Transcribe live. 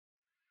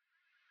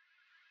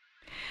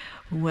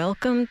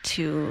Welcome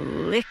to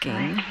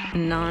Licking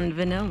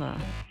Non-Vanilla,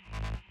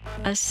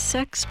 a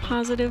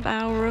sex-positive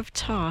hour of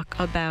talk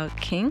about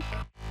kink,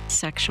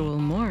 sexual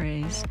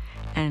mores,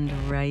 and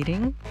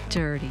writing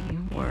dirty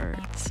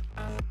words.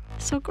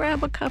 So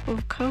grab a cup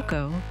of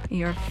cocoa,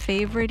 your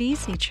favorite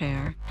easy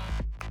chair,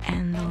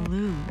 and the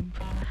lube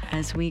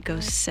as we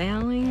go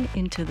sailing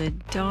into the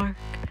dark,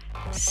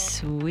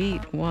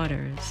 sweet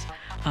waters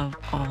of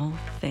all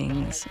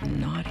things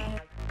naughty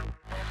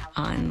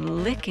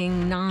on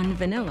Licking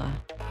Non-Vanilla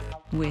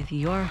with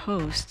your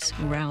hosts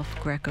Ralph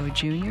Greco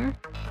Jr.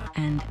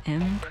 and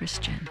M.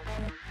 Christian.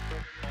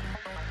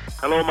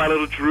 Hello, my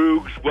little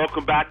droogs.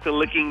 Welcome back to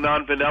Licking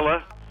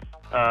Non-Vanilla.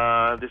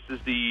 This is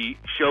the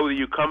show that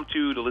you come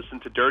to listen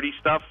to dirty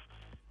stuff,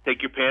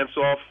 take your pants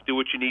off, do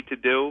what you need to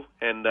do,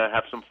 and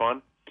have some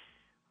fun.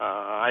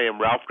 I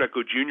am Ralph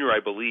Greco Jr., I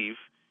believe,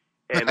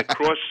 and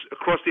across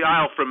the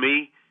aisle from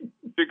me,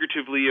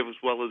 figuratively as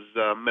well as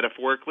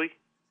metaphorically,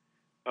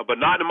 but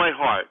not in my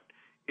heart,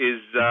 is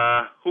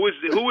who is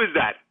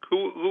that?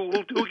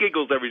 Who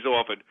giggles every so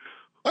often?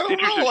 I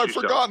don't know. I've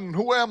forgotten.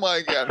 Who am I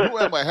again? Who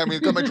am I? I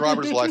mean, got my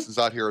driver's license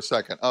out here a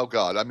second. Oh,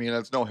 God. I mean,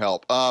 it's no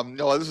help.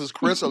 No, this is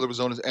Chris, otherwise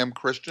known as M.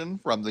 Christian,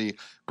 from the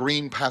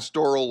green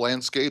pastoral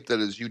landscape that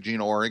is Eugene,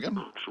 Oregon.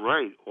 That's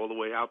right. All the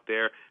way out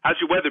there. How's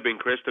your weather been,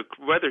 Chris? The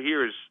weather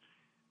here is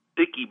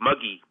sticky,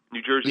 muggy,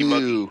 New Jersey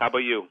muggy. How about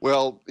you?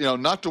 Well,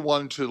 not to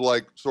one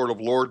to, sort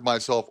of lord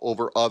myself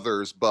over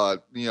others,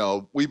 but,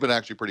 we've been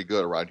actually pretty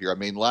good around here. I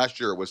mean, last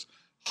year it was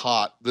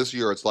hot. This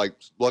year it's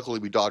luckily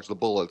we dodged the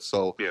bullets,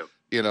 so... Yeah.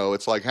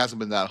 It's hasn't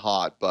been that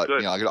hot, but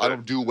I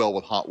don't do well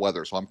with hot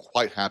weather, so I'm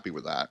quite happy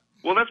with that.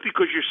 Well, that's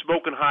because you're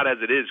smoking hot as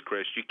it is,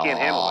 Chris. You can't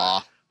handle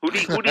that. Who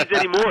needs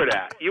any more of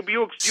that? You'll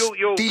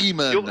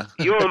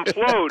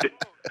implode.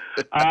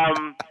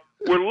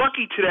 We're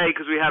lucky today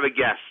because we have a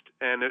guest,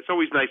 and it's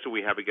always nice when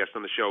we have a guest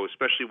on the show,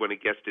 especially when a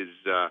guest is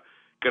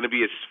going to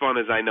be as fun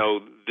as I know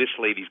this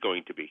lady's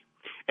going to be.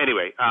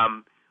 Anyway,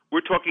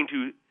 we're talking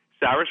to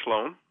Sarah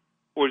Sloan.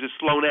 Or is it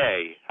Sloan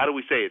A? How do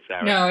we say it,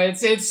 Sarah? No,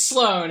 it's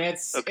Sloan.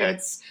 It's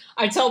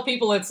I tell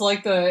people it's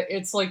just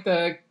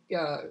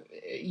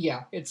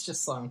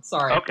Sloan.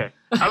 Sorry. Okay,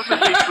 I was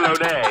going to say Sloan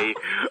A.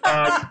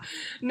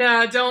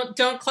 No,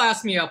 don't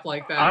class me up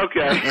like that.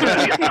 Okay,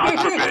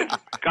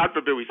 God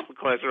forbid we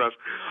class her up.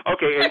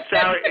 Okay, and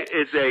Sarah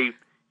is a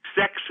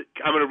sex.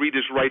 I'm going to read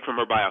this right from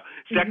her bio.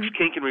 Sex,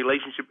 kink, and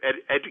relationship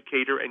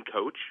educator and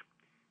coach.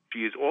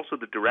 She is also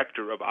the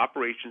Director of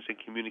Operations and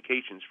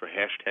Communications for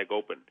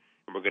 #Open,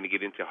 and we're going to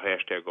get into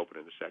 #Open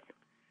in a second.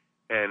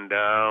 And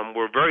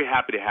we're very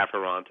happy to have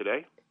her on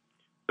today.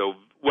 So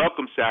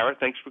welcome, Sarah.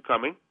 Thanks for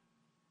coming.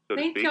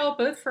 Thank y'all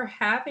both for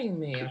having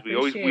me. We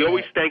always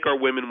thank our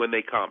women when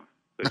they come.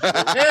 Chris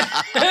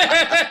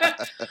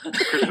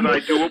and I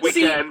do what we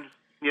can.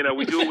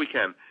 We do what we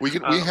can. We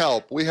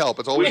help.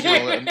 It's always,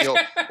 all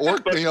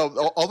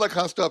that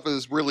kind of stuff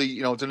is really,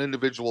 it's an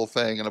individual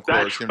thing. And of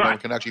course, we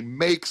can actually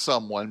make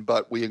someone,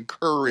 but we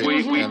encourage we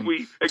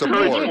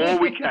encourage all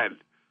we can,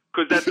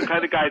 because that's the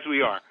kind of guys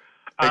we are.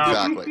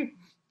 Exactly.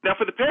 Now,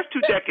 for the past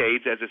 2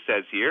 decades, as it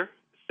says here,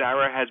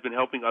 Sarah has been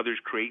helping others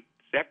create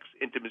sex,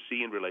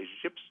 intimacy, and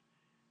relationships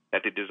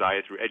that they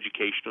desire through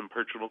education and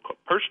personal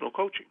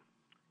coaching.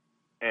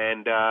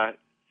 And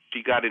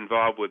she got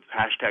involved with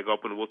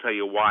 #Open. We'll tell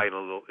you why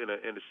in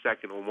a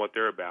second on what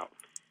they're about.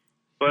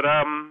 But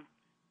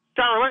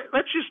Sarah,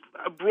 let's just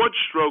a broad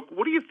stroke.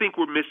 What do you think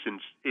we're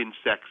missing in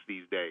sex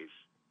these days,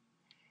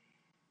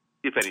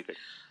 if anything?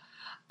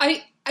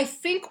 I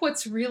think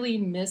what's really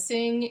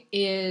missing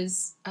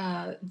is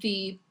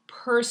the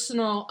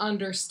personal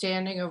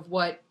understanding of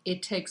what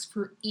it takes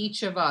for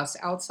each of us,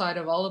 outside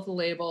of all of the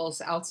labels,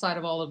 outside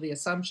of all of the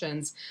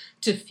assumptions,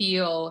 to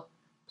feel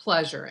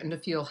pleasure and to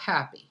feel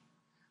happy.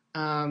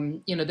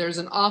 There's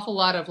an awful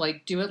lot of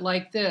do it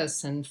like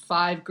this and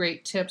 5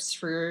 great tips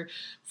for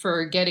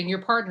getting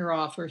your partner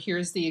off, or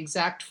here's the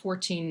exact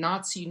 14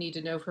 knots you need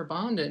to know for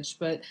bondage.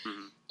 But,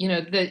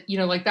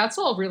 that's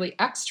all really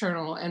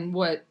external. And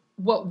what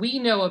we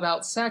know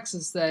about sex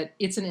is that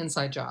it's an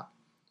inside job.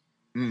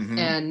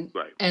 Mm-hmm.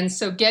 And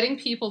so getting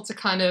people to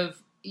kind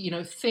of,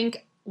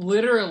 think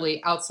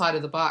literally outside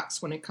of the box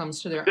when it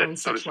comes to their own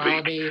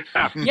sexuality.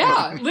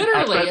 Yeah,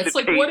 literally. It's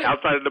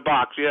outside of the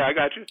box. Yeah, I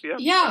got you. Yeah.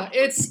 Yeah,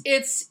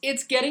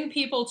 it's getting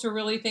people to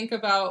really think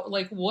about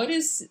what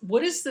is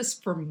this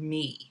for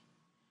me,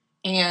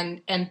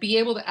 and be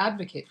able to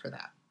advocate for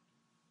that.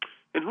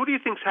 And who do you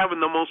think's having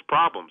the most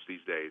problems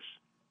these days?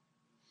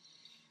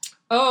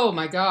 Oh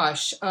my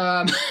gosh. Is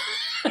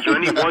there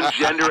any one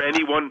gender,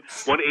 any one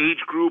age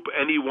group,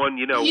 anyone,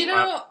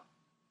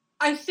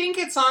 I think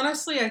it's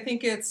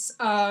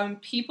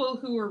people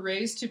who were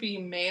raised to be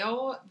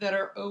male that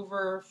are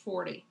over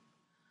 40.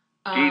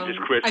 Jesus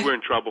Christ, we're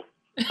in trouble.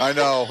 I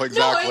know,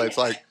 exactly.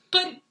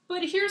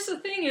 But here's the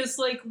thing is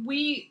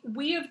we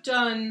have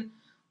done,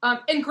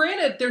 and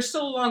granted, there's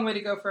still a long way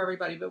to go for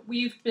everybody, but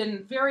we've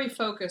been very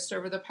focused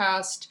over the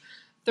past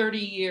 30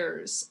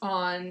 years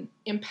on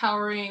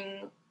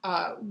empowering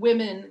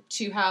women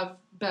to have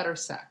better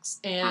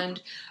sex.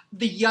 And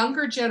the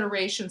younger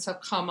generations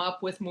have come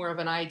up with more of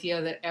an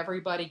idea that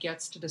everybody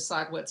gets to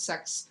decide what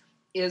sex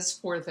is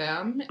for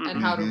them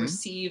and how to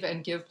receive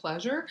and give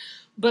pleasure.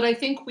 But I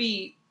think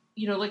we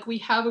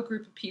have a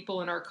group of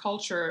people in our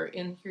culture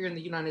here in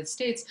the United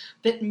States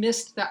that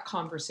missed that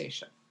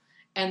conversation.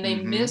 And they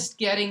missed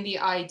getting the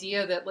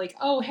idea that, like,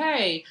 oh,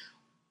 hey,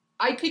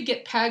 I could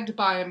get pegged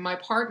by my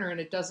partner and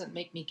it doesn't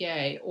make me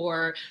gay.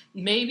 Or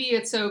maybe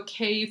it's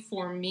okay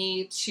for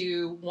me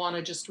to want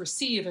to just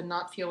receive and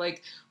not feel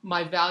like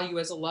my value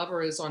as a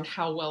lover is on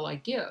how well I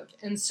give.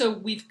 And so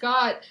we've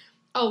got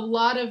a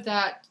lot of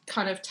that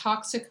kind of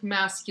toxic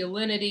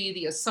masculinity,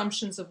 the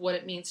assumptions of what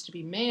it means to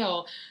be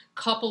male,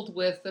 coupled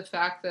with the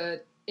fact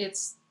that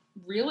it's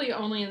really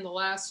only in the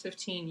last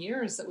 15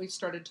 years that we've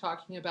started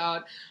talking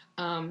about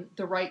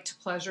the right to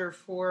pleasure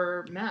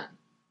for men.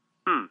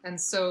 And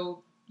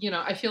so,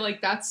 I feel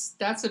like that's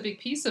a big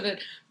piece of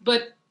it.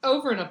 But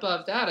over and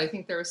above that, I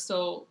think there are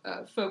still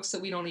folks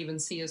that we don't even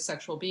see as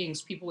sexual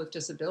beings. People with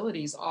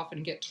disabilities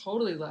often get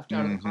totally left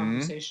out of the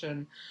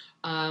conversation.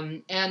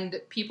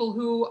 And people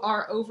who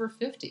are over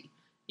 50.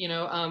 We've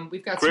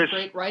got Chris. some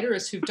great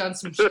writers who've done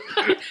some.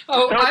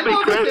 I'm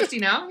over 50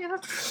 now.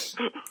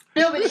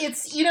 No, but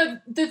it's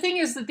the thing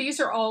is that these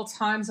are all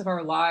times of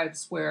our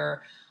lives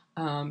where,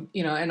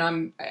 and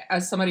I'm,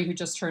 as somebody who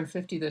just turned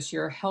 50 this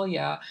year, hell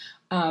yeah,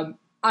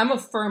 I'm a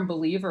firm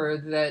believer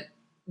that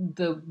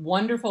the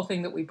wonderful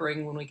thing that we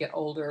bring when we get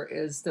older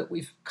is that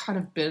we've kind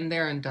of been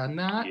there and done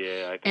that.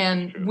 Yeah, I think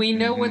and that's true. we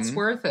know what's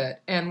worth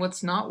it and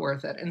what's not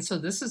worth it. And so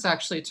this is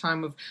actually a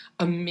time of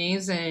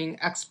amazing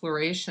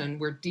exploration.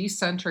 We're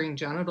decentering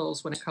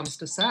genitals when it comes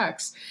to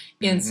sex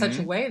in such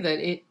a way that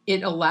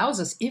it allows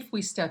us, if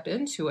we step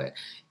into it,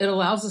 it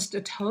allows us to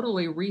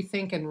totally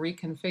rethink and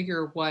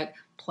reconfigure what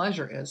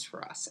pleasure is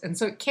for us. And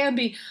so it can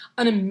be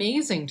an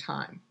amazing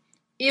time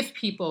if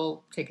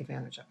people take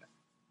advantage of it.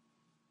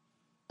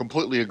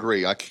 Completely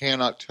agree. I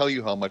cannot tell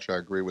you how much I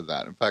agree with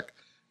that. In fact,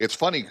 it's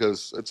funny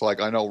because it's like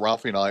I know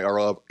Ralphie and I are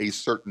of a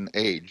certain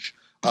age,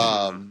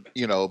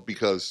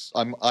 because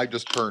I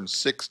just turned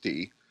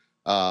 60,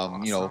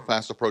 Awesome.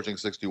 fast approaching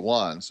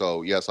 61.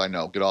 So yes, I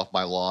know. Get off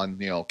my lawn.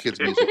 Kids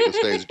music these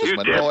days is just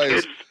my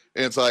noise.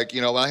 And it's like,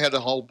 I had a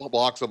whole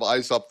box of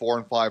ice up 4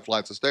 and 5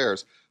 flights of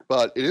stairs.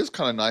 But it is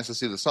kind of nice to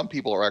see that some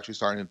people are actually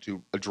starting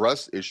to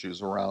address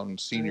issues around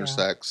senior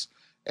sex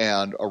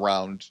and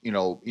around,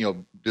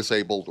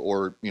 disabled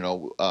or,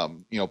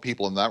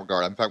 people in that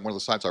regard. In fact, one of the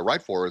sites I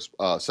write for is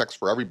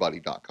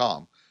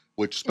sexforeverybody.com,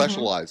 which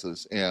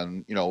specializes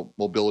in,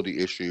 mobility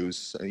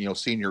issues,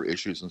 senior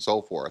issues and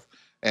so forth.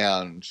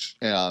 And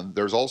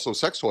there's also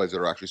sex toys that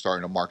are actually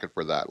starting to market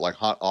for that. Like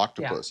Hot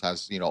Octopuss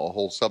has, a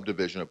whole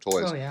subdivision of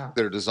toys that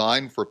are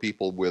designed for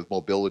people with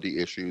mobility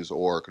issues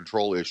or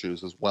control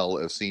issues as well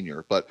as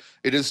senior. But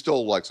it is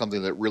still like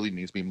something that really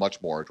needs to be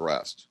much more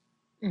addressed.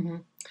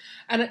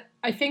 And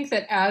I think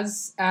that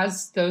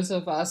as those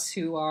of us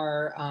who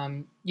are,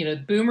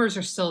 boomers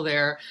are still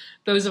there.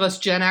 Those of us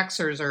Gen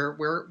Xers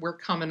we're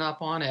coming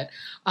up on it.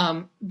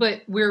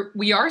 But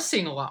we are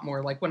seeing a lot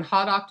more. Like when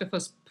Hot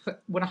Octopuss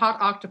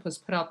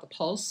put out the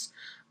Pulse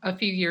a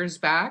few years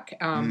back,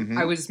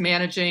 I was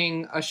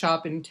managing a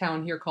shop in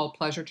town here called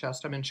Pleasure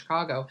Chest. I'm in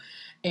Chicago.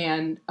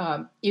 And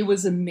it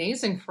was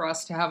amazing for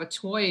us to have a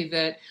toy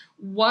that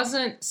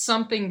wasn't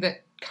something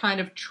that kind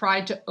of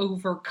tried to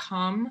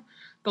overcome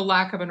the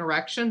lack of an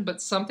erection,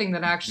 but something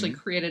that actually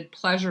created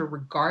pleasure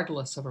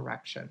regardless of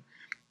erection.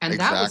 And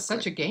that was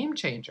such a game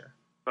changer.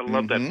 I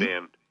love that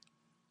band.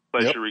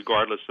 Pleasure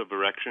regardless of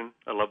erection.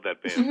 I love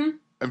that band.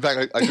 In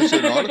fact, I just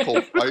did an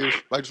article.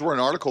 I just wrote an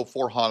article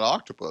for Hot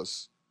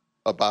Octopuss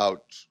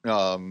about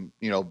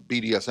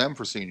BDSM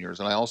for seniors,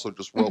 and I also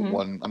just wrote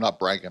one. I'm not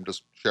bragging. I'm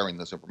just sharing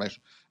this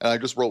information. And I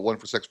just wrote one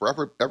for Sex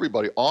for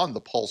Everybody on the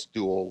Pulse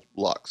Duo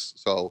Lux.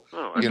 So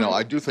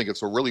I do think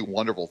it's a really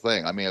wonderful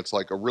thing. I mean, it's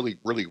like a really,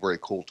 really very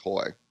cool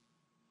toy.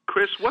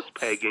 Chris, what's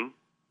pegging?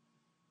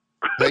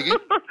 Pegging?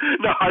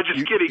 No, I'm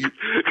just kidding.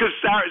 Because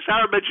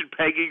Sarah mentioned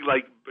pegging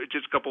like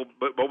just a couple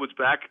moments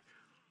back.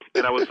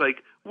 And I was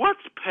like,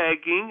 "What's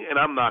pegging?" And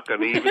I'm not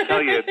going to even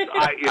tell you.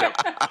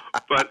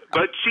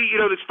 But she,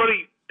 it's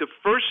funny.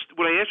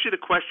 When I asked you the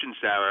question,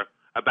 Sarah,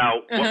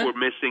 about what we're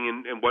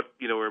missing and what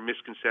are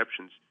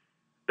misconceptions,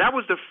 that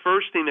was the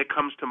first thing that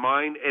comes to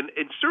mind, and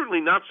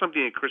certainly not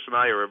something that Chris and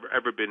I are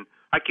ever been.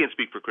 I can't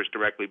speak for Chris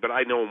directly, but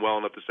I know him well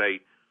enough to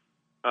say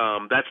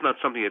that's not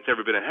something that's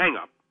ever been a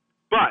hang-up.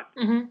 But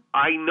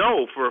I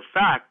know for a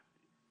fact,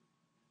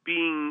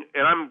 and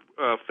I'm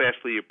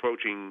fastly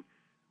approaching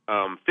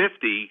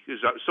 50,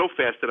 so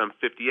fast that I'm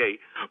 58.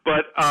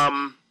 But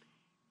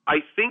I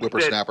think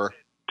whippersnapper.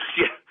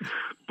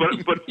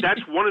 But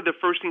that's one of the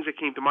first things that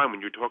came to mind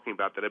when you were talking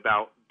about that,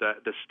 about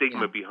the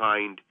stigma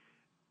behind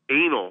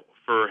anal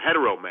for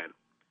hetero men.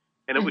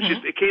 And it was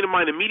it came to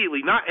mind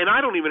immediately. And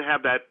I don't even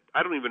have that.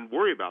 I don't even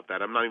worry about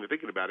that. I'm not even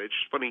thinking about it. It's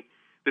just funny,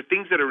 the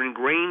things that are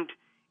ingrained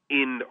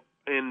in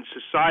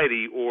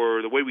society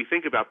or the way we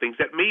think about things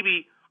that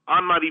maybe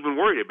I'm not even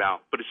worried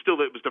about, but it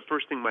was the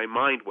first thing my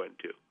mind went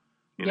to.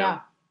 You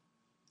know?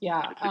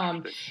 Yeah.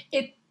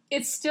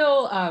 it's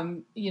still,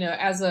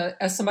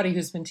 as somebody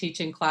who's been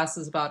teaching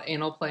classes about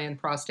anal play and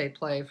prostate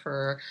play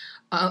for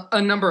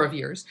a number of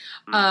years,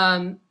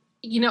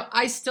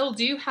 I still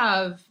do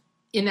have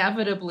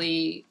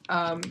inevitably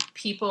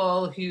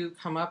people who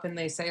come up and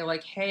they say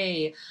like,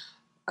 hey,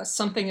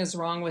 something is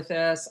wrong with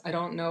this. I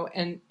don't know.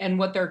 And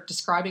what they're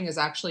describing is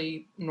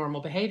actually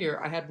normal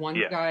behavior. I had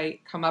one guy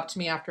come up to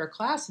me after a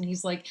class and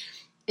he's like,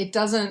 it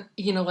doesn't,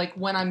 like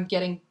when I'm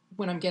getting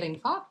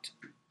fucked,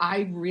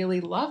 I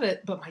really love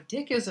it, but my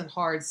dick isn't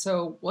hard.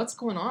 So what's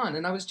going on?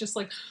 And I was just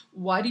like,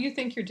 why do you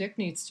think your dick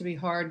needs to be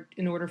hard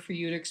in order for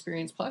you to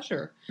experience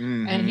pleasure?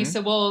 And he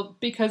said, well,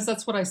 because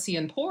that's what I see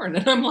in porn.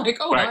 And I'm like,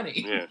 oh,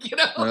 honey, it's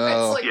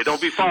like, don't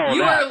be following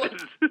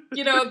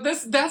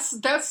that.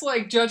 That's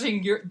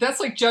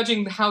like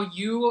judging how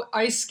you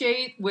ice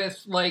skate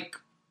with like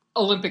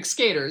Olympic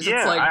skaters. Yeah,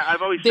 it's like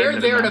I've always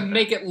they're there to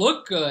make it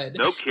look good.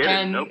 No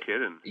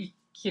kidding.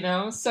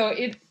 So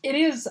it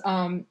is,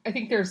 I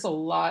think there's a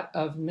lot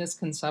of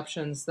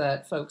misconceptions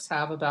that folks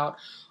have about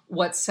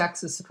what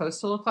sex is supposed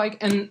to look like.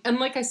 And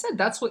like I said,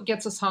 that's what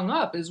gets us hung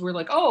up is we're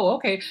like, oh,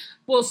 okay,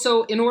 well,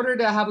 so in order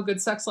to have a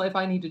good sex life,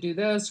 I need to do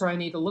this, or I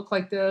need to look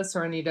like this,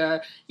 or I need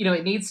to,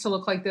 it needs to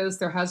look like this.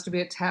 There has to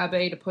be a tab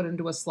A to put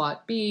into a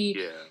slot B.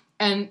 Yeah.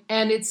 And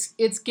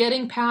it's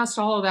getting past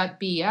all of that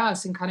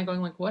BS and kind of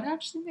going like, what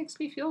actually makes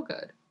me feel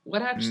good?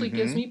 What actually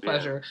gives me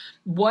pleasure?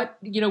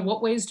 Yeah.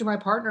 What ways do my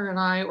partner and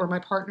I, or my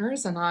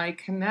partners and I,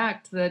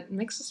 connect that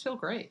makes us feel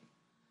great?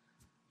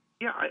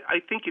 Yeah, I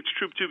think it's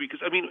true too, because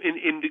I mean,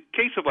 in the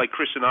case of like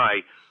Chris and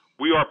I,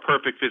 we are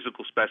perfect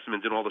physical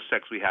specimens, and all the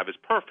sex we have is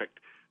perfect.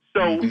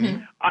 So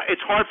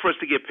it's hard for us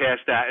to get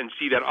past that and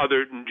see that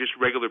other than just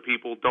regular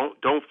people don't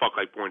fuck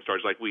like porn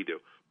stars like we do.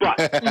 But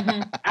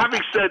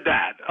having said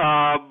that,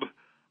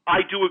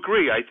 I do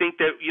agree. I think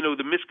that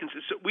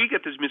we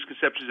get these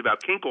misconceptions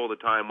about kink all the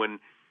time when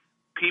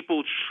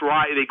people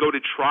go to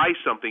try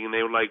something and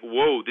they're like,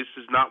 whoa, this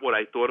is not what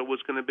I thought it was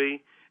going to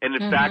be. And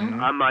in fact,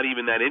 I'm not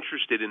even that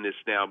interested in this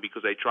now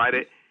because I tried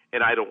it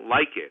and I don't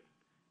like it.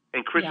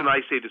 And Chris and I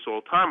say this all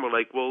the time. We're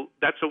like, well,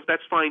 that's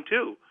fine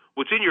too.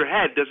 What's in your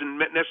head doesn't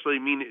necessarily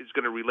mean it's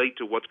going to relate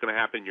to what's going to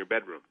happen in your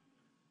bedroom.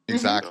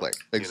 Exactly.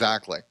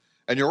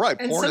 And you're right.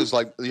 Porn is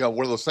like,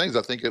 one of those things.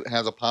 I think it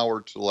has a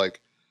power to like,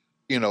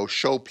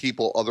 show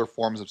people other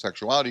forms of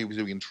sexuality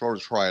because we can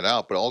try it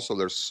out. But also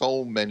there's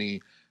so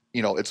many,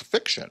 it's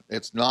fiction.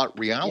 It's not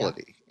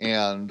reality.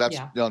 Yeah. And that's,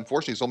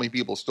 unfortunately, so many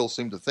people still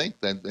seem to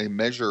think that they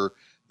measure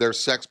their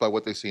sex by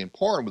what they see in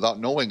porn without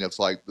knowing it's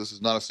like, this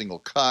is not a single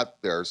cut.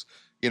 There's,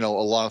 a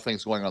lot of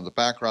things going on in the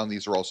background.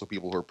 These are also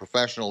people who are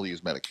professional,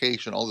 use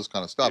medication, all this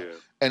kind of stuff.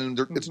 Yeah. And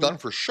it's done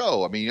for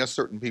show. I mean, yes,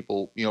 certain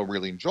people,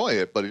 really enjoy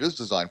it, but it is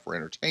designed for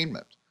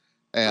entertainment.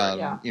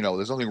 And,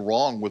 there's nothing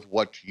wrong with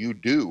what you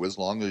do as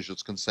long as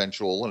it's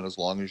consensual and as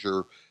long as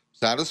you're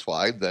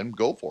satisfied, then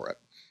go for it.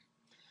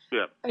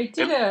 Yeah. I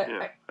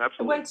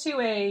went to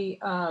a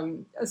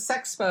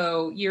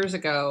sexpo years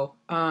ago,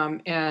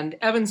 and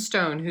Evan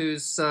Stone,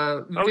 who's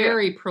a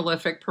very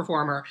prolific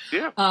performer,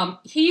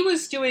 he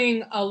was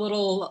doing a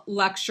little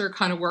lecture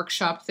kind of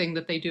workshop thing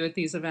that they do at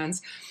these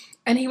events.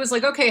 And he was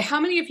like, okay, how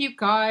many of you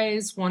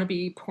guys want to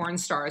be porn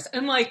stars?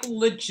 And like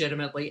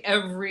legitimately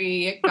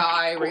every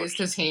guy raised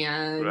his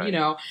hand,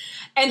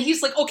 and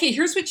he's like, okay,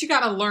 here's what you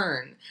got to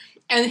learn.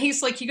 And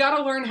he's like, you got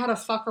to learn how to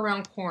fuck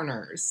around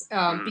corners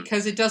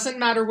because it doesn't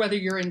matter whether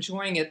you're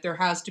enjoying it. There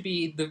has to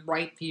be the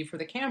right view for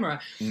the camera.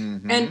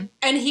 And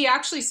he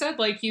actually said,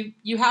 like,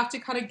 you have to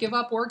kind of give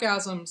up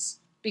orgasms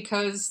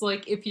because,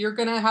 like, if you're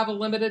going to have a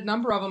limited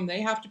number of them,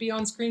 they have to be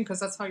on screen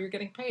because that's how you're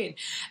getting paid.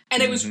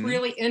 And it was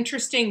really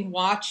interesting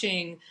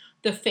watching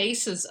the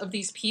faces of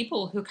these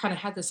people who kind of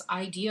had this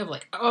idea of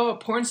like, oh,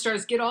 porn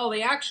stars get all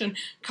the action,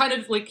 kind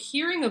of like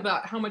hearing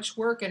about how much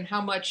work and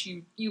how much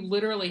you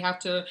literally have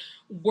to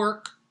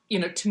work,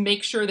 to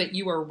make sure that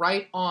you are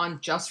right on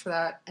just for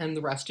that and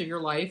the rest of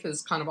your life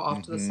is kind of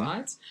off to the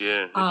sides.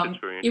 Yeah, that's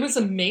very it was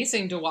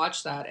amazing to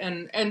watch that.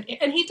 And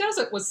he does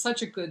it with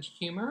such a good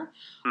humor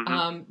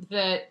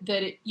that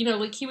it,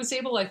 like he was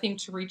able, I think,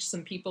 to reach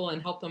some people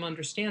and help them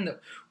understand that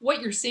what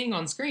you're seeing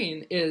on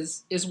screen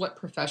is what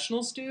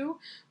professionals do,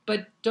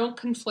 but don't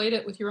conflate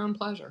it with your own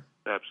pleasure.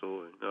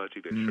 Absolutely. No, I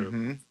think that's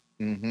true.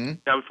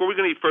 Now, before we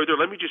go any further,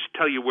 let me just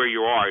tell you where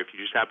you are if you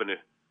just happen to...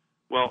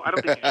 Well, I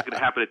don't think you're just going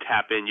to happen to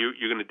tap in. You're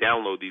going to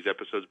download these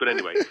episodes. But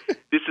anyway,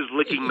 this is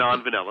Licking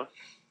Non-Vanilla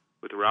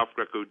with Ralph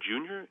Greco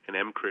Jr. and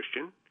M.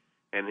 Christian.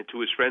 And to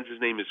his friends, his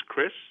name is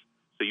Chris,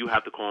 so you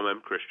have to call him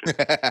M. Christian.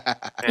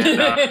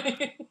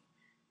 And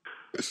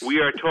we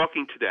are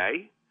talking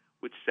today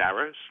with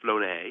Sarah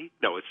Sloane.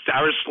 No, it's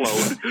Sarah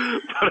Sloane.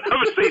 But I'm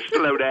going to say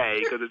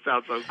Sloane because it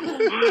sounds so cool.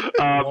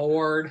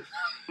 Lord.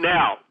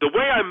 Now, the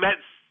way I met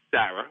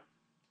Sarah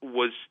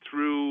was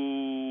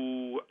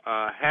through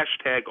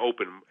hashtag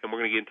Open, and we're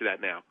going to get into that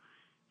now.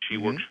 She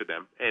works for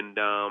them. And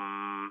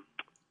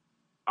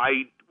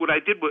what I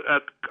did was,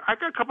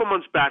 a couple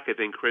months back, I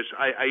think, Chris,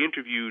 I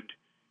interviewed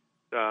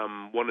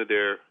one of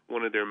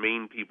their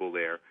main people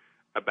there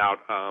about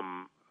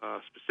a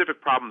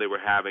specific problem they were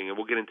having, and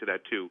we'll get into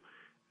that too.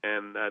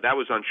 and that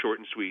was on Short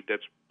and Sweet.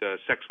 That's the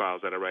Sex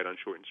Files that I write on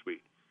Short and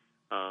Sweet.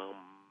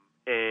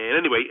 And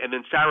anyway, and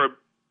then Sarah,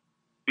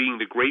 being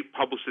the great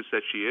publicist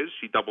that she is,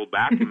 she doubled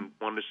back and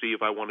wanted to see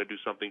if I want to do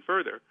something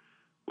further,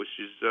 which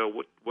is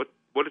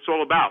what it's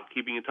all about,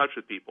 keeping in touch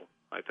with people,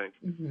 I think,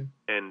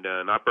 and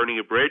not burning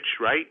a bridge,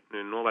 right,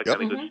 and all that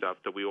kind of good stuff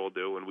that we all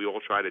do and we all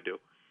try to do.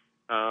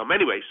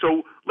 Anyway,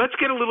 so let's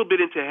get a little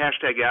bit into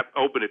hashtag app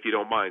open, if you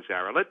don't mind,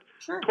 Sarah. Let's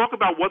talk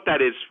about what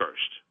that is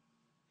first.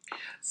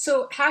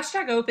 So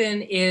hashtag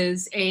open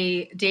is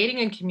a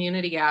dating and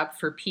community app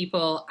for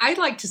people. I'd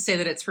like to say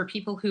that it's for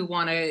people who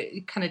want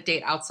to kind of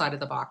date outside of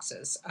the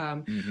boxes.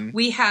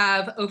 We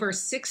have over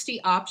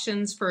 60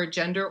 options for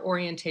gender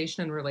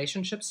orientation and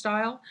relationship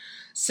style.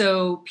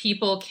 So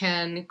people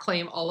can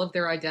claim all of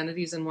their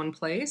identities in one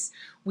place.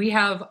 We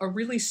have a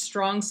really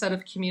strong set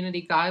of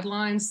community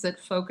guidelines that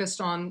focused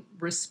on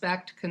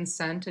respect,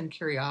 consent, and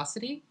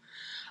curiosity.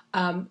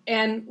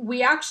 And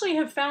we actually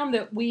have found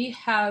that we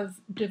have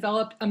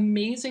developed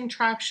amazing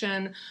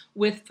traction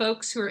with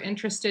folks who are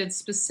interested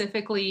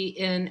specifically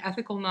in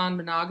ethical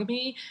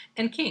non-monogamy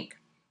and kink.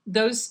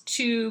 Those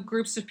two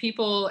groups of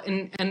people,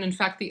 and in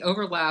fact the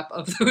overlap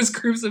of those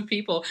groups of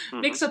people,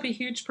 makes up a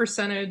huge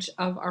percentage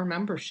of our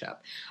membership.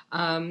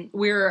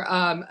 We're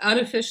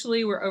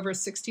unofficially, we're over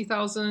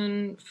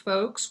 60,000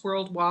 folks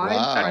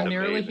worldwide,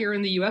 primarily here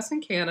in the U.S.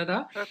 and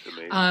Canada. That's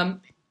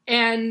amazing.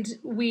 And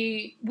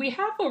we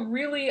have a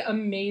really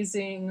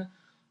amazing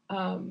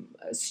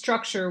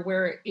structure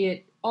where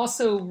it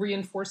also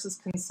reinforces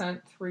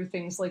consent through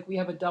things like we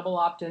have a double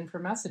opt-in for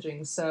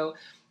messaging. So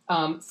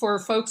for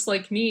folks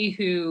like me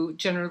who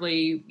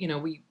generally,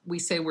 we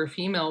say we're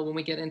female when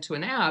we get into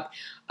an app,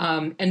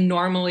 and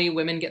normally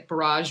women get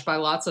barraged by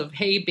lots of,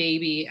 hey,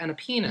 baby, and a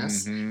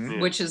penis,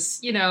 which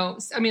is,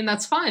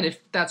 that's fine if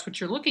that's what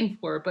you're looking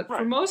for. But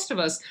for most of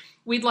us,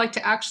 we'd like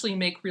to actually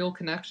make real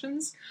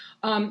connections.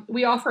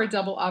 We offer a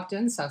double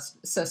opt-in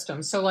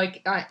system. So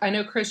like, I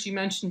know, Chris, you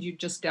mentioned you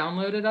just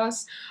downloaded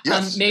us.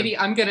 Yes. Maybe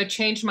I'm going to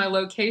change my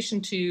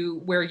location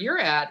to where you're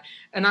at,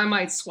 and I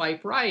might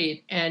swipe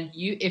right. And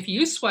if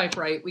you swipe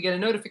right, we get a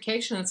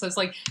notification that says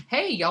like,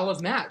 hey, y'all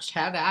have matched,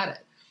 have at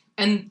it.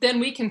 And then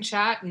we can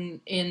chat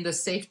in the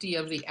safety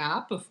of the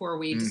app before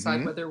we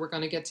decide whether we're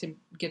going to get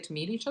to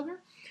meet each other.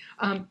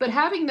 But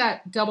having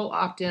that double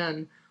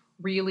opt-in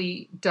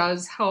really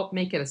does help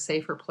make it a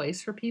safer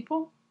place for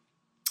people.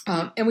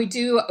 And we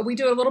do a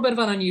little bit of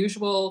an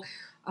unusual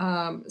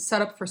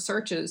setup for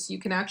searches. You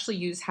can actually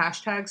use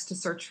hashtags to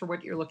search for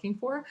what you're looking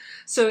for.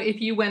 So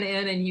if you went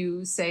in and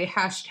you say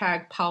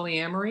hashtag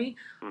polyamory,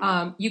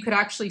 you could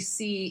actually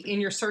see in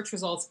your search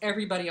results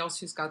everybody else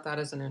who's got that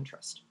as an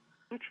interest.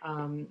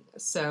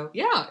 So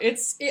yeah,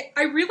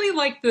 I really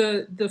like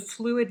the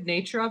fluid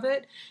nature of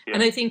it. Yeah.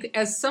 And I think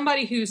as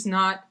somebody who's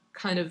not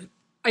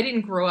I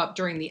didn't grow up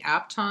during the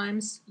app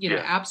times,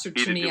 apps are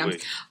to me,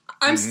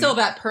 I'm still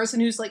that person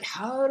who's like,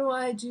 how do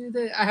I do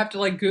that? I have to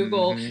like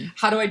Google,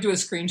 how do I do a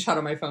screenshot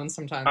on my phone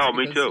sometimes? Oh,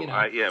 because, me too.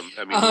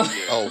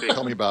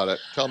 Tell me about it.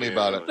 Tell me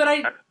about it. But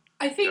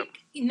I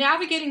think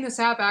navigating this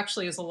app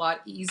actually is a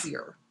lot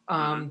easier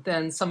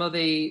than some of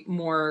the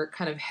more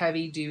kind of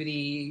heavy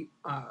duty,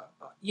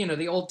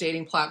 the old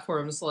dating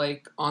platforms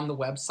like on the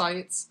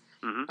websites.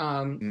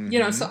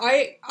 So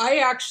I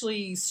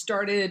actually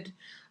started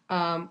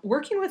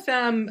working with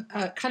them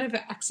kind of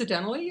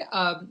accidentally.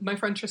 My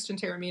friend Tristan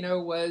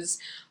Taramino was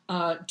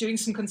doing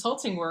some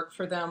consulting work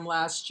for them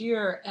last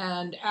year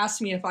and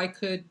asked me if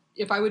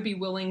I would be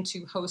willing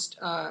to host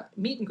a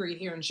meet and greet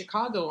here in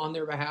Chicago on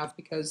their behalf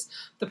because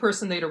the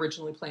person they'd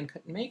originally planned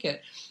couldn't make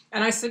it.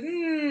 And I said,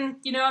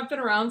 I've been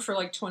around for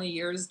like 20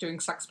 years doing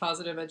sex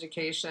positive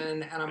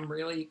education and I'm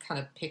really kind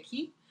of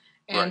picky.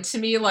 And to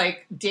me,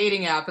 like,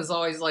 dating app is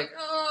always like,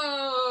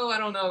 I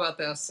don't know about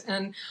this.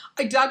 And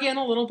I dug in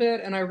a little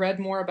bit and I read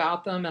more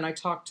about them and I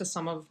talked to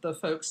some of the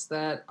folks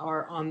that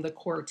are on the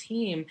core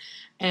team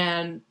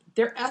and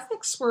their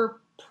ethics were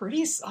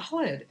pretty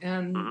solid.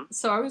 And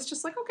so I was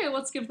just like, okay,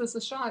 let's give this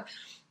a shot.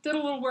 Did a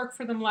little work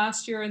for them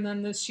last year. And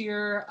then this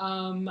year,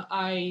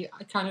 I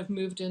kind of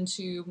moved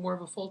into more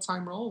of a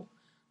full-time role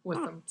with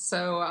them.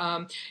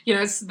 So,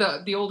 it's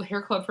the old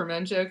hair club for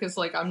men joke is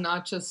like, I'm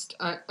not just,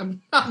 but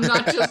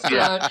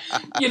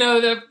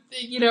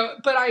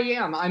I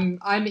am.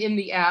 I'm in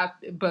the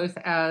app both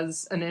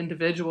as an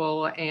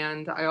individual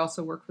and I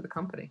also work for the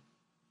company.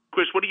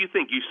 Chris, what do you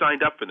think? You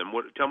signed up for them.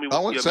 Tell me what I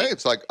would say.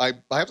 It's like, I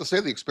have to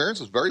say the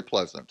experience was very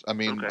pleasant. I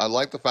mean, I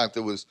like the fact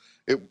that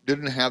it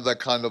didn't have that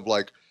kind of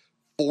like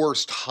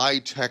forced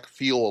high-tech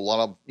feel a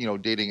lot of,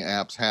 dating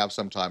apps have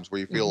sometimes where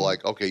you feel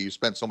like, okay, you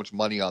spent so much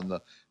money on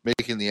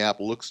making the app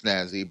look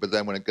snazzy, but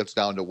then when it gets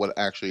down to what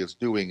actually it's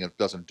doing, it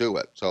doesn't do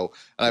it. So,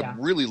 and I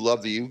really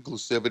love the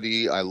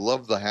inclusivity. I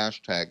love the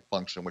hashtag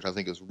function, which I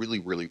think is really,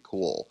 really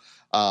cool.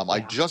 I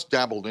just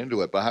dabbled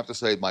into it, but I have to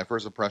say my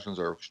first impressions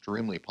are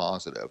extremely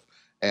positive.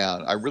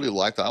 And I really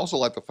like that. I also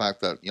like the fact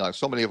that,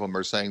 so many of them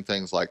are saying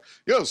things like,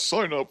 yes,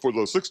 sign up for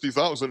the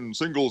 60,000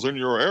 singles in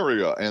your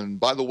area. And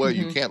by the way,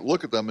 you can't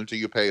look at them until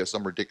you pay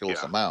some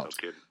ridiculous amount.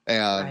 No kidding.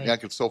 And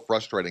that gets so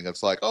frustrating.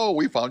 It's like, oh,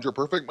 we found your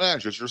perfect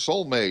match. It's your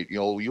soulmate.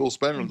 You'll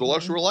spend the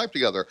rest of your life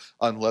together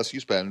unless you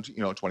spend,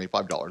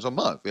 $25 a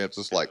month. And it's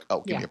just like,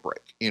 oh, give me a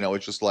break.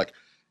 It's just like,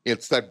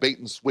 it's that bait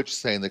and switch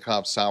saying that kind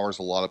of sours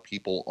a lot of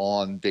people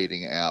on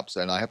dating apps.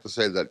 And I have to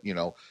say that,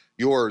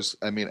 yours,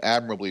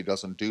 admirably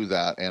doesn't do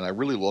that. And I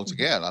really, once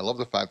again, I love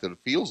the fact that it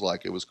feels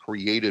like it was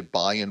created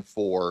by and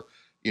for,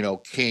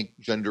 kink,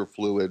 gender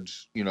fluid,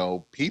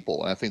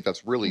 people. And I think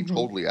that's really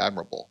totally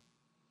admirable.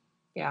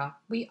 Yeah.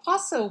 We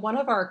also, one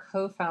of our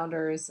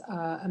co-founders,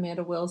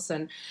 Amanda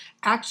Wilson,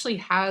 actually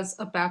has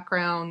a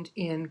background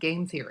in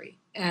game theory.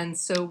 And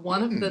so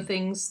one of the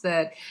things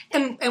that,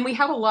 and we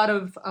have a lot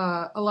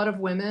of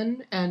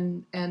women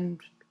and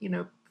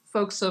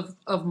folks of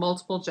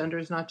multiple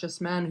genders, not just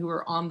men, who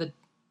are on the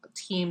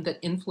team that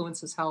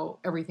influences how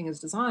everything is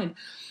designed.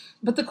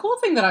 But the cool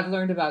thing that I've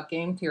learned about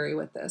game theory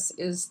with this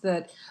is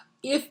that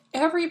if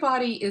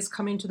everybody is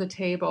coming to the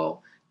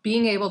table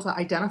being able to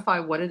identify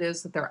what it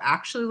is that they're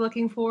actually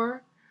looking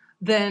for,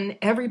 then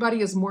everybody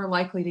is more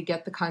likely to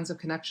get the kinds of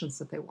connections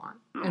that they want.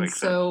 And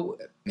so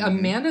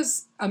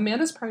Amanda's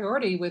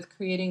priority with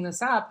creating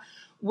this app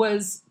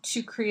was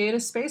to create a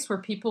space where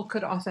people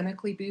could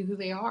authentically be who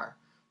they are,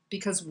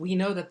 because we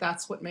know that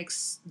that's what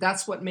makes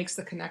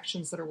the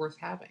connections that are worth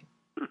having.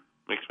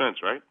 Makes sense,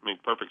 right? Makes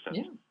perfect sense.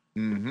 Yeah.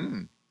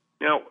 Mm-hmm.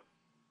 Now,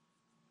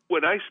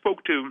 when I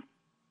spoke to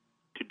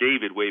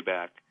David way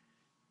back,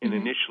 and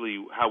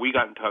initially how we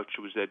got in touch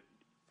was that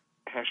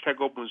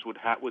 #Open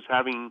was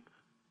having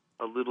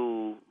a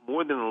little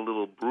more than a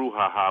little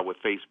brouhaha with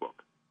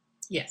Facebook.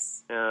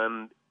 Yes.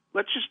 And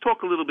let's just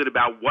talk a little bit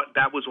about what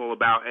that was all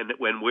about and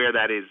where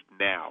that is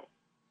now.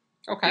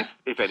 Okay.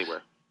 If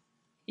anywhere.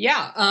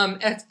 Yeah,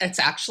 it's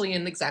actually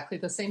in exactly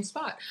the same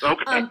spot.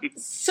 Okay.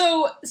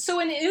 So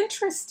an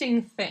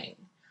interesting thing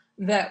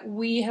that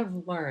we have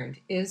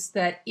learned is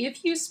that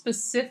if you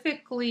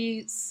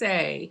specifically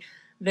say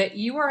that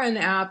you are an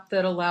app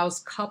that allows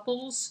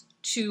couples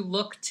to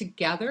look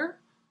together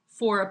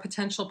for a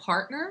potential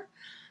partner,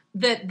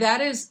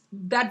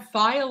 that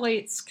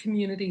violates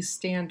community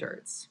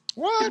standards.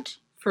 What?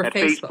 For At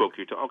Facebook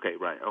you're okay,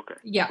 right, okay.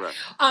 Yeah. Right.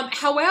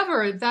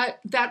 However,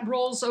 that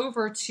rolls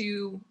over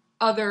to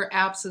other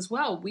apps as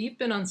well. We've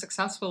been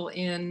unsuccessful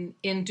in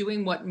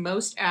doing what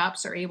most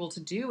apps are able to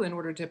do in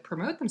order to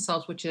promote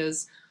themselves, which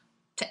is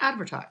to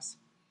advertise.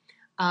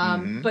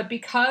 But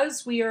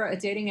because we are a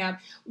dating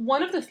app,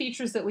 one of the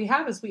features that we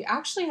have is we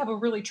actually have a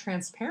really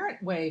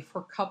transparent way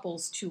for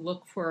couples to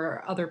look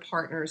for other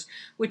partners,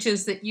 which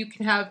is that you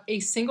can have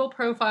a single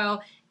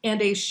profile and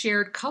a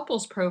shared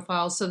couples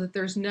profile, so that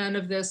there's none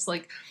of this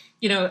like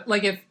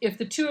if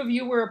the two of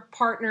you were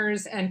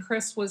partners and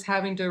Chris was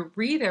having to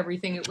read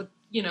everything, it would,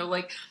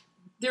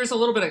 there's a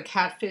little bit of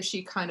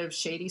catfishy kind of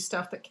shady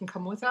stuff that can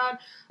come with that.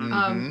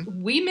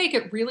 We make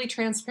it really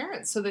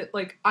transparent so that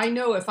I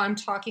know if I'm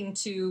talking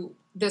to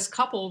this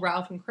couple,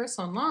 Ralph and Chris,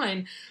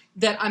 online,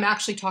 that I'm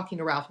actually talking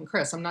to Ralph and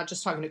Chris. I'm not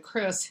just talking to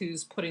Chris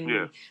who's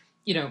putting,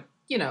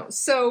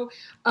 So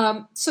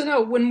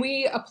no, when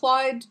we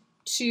applied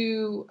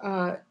to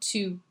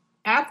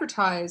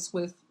advertise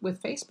with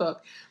Facebook,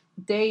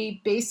 they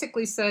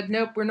basically said,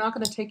 nope, we're not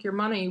going to take your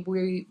money.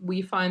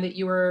 We find that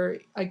you are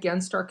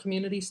against our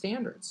community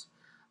standards.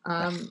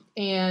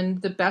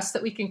 And the best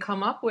that we can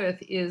come up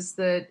with is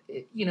that,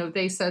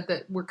 they said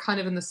that we're kind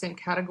of in the same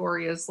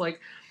category as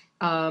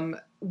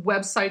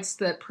websites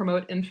that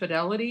promote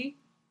infidelity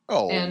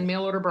and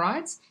mail order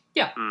brides.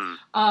 Yeah.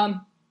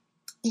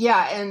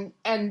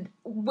 And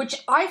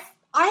which I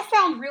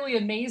found really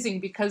amazing,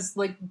 because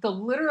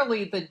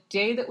literally the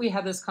day that we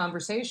had this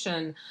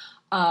conversation,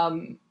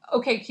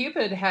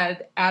 OkCupid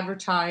had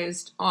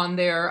advertised on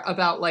there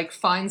about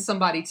find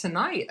somebody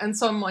tonight. And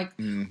so I'm like,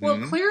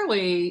 well,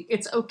 clearly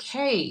it's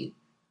okay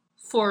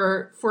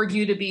for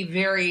you to be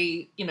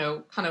very,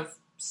 kind of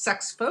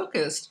sex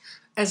focused,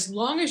 as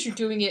long as you're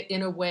doing it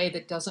in a way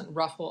that doesn't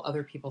ruffle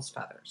other people's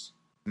feathers.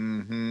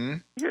 Yeah,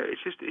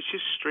 it's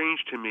just strange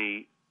to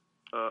me.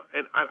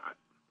 And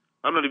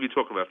I'm not even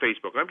talking about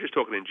Facebook. I'm just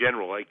talking in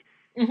general.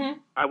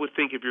 I would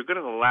think if you're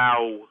going to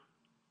allow,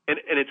 and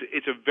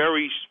it's a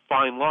very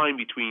fine line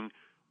between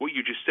what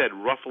you just said,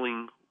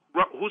 ruffling.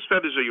 Whose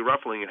feathers are you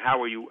ruffling, and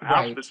how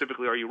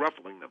specifically are you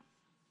ruffling them?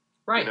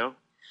 Right.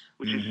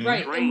 Which is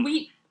right. strange.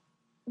 And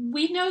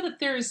we know that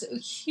there's a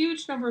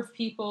huge number of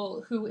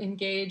people who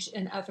engage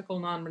in ethical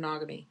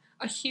non-monogamy.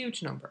 A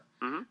huge number.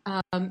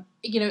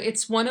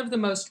 It's one of the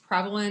most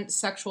prevalent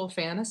sexual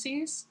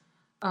fantasies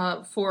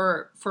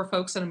for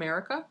folks in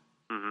America.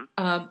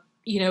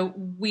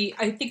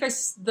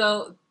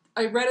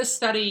 I read a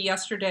study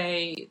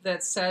yesterday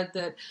that said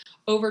that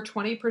over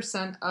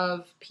 20%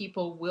 of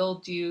people will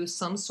do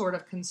some sort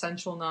of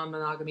consensual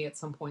non-monogamy at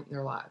some point in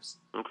their lives.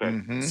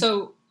 Okay.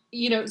 So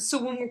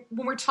when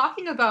we're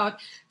talking about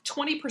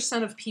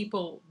 20% of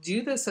people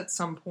do this at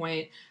some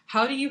point,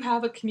 how do you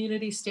have a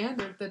community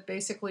standard that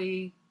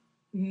basically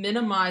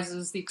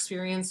minimizes the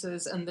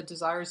experiences and the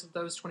desires of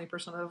those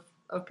 20%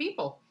 of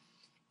people.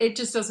 It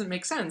just doesn't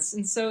make sense.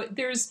 And so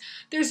there's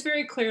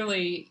very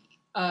clearly,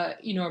 a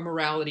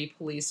morality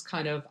police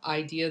kind of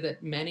idea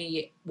that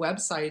many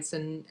websites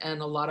and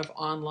a lot of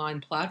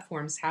online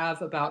platforms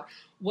have about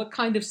what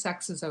kind of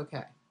sex is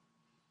okay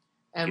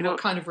and what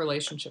kind of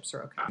relationships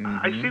are okay.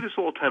 I say this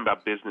all the time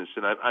about business,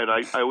 and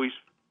I always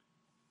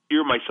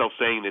hear myself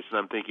saying this, and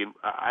I'm thinking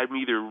I'm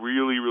either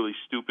really, really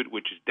stupid,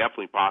 which is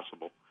definitely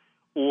possible,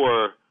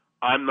 or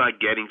I'm not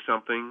getting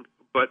something.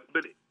 But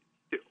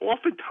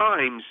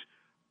oftentimes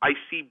I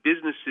see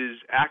businesses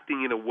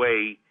acting in a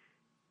way,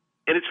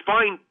 and it's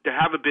fine to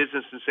have a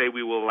business and say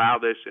we will allow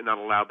this and not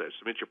allow this.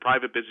 I mean, it's your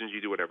private business; you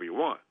do whatever you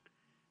want.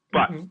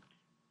 But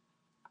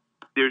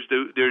there's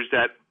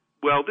that.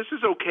 Well, this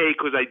is okay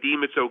because I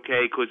deem it's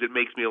okay because it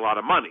makes me a lot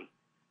of money,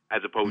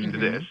 as opposed to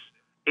this.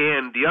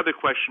 And the other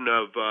question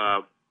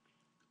of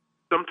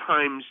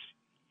sometimes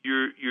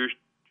you're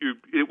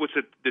what's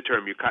the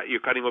term? You're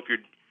cutting off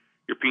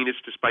your penis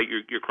to spite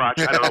your crotch.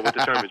 I don't know what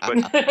the term is,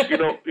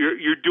 but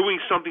you're doing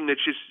something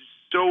that's just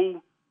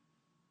so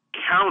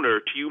counter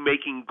to you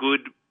making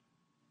good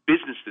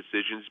business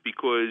decisions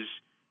because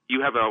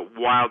you have a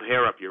wild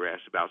hair up your ass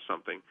about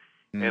something.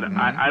 And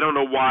I don't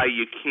know why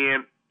you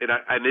can't.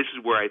 And this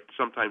is where I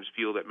sometimes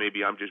feel that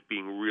maybe I'm just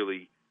being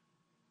really,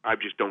 I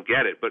just don't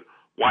get it. But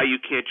why you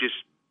can't just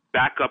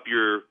back up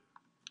your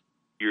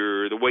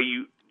the way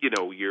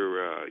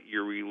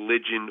your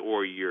religion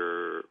or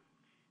your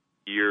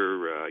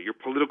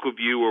political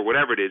view or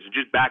whatever it is, and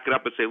just back it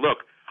up and say,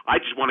 look, I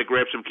just want to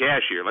grab some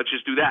cash here. Let's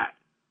just do that.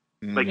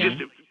 Like just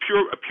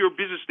a pure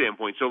business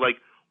standpoint. So like,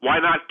 why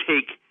not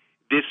take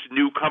this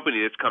new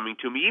company that's coming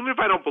to me, even if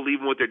I don't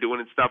believe in what they're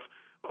doing and stuff?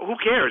 Who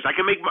cares? I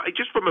can make money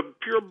just from a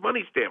pure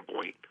money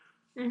standpoint.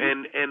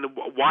 And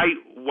why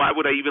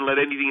would I even let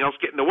anything else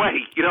get in the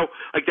way?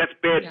 Like that's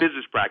bad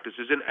business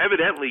practices. And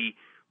evidently,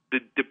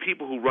 the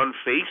people who run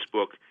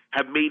Facebook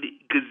have made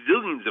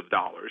gazillions of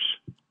dollars.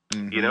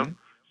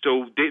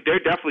 So they're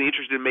definitely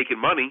interested in making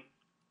money.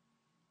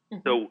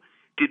 So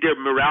did their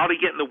morality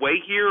get in the way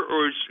here,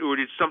 or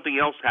did something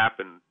else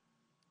happen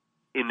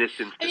in this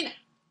instance? I mean,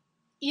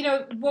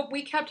 what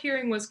we kept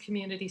hearing was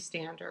community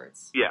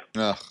standards. Yeah.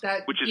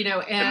 That, which is and,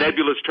 a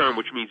nebulous term,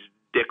 which means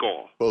dick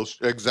all.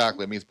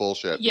 Exactly. It means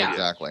bullshit. Yeah.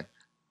 Exactly.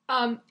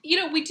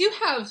 We do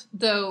have,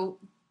 though,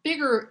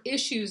 bigger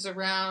issues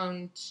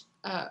around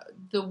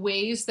the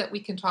ways that we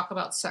can talk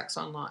about sex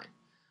online.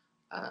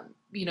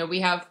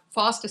 We have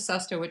FOSTA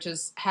SESTA, which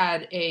has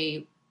had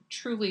a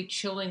truly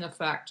chilling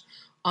effect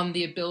on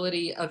the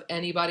ability of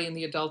anybody in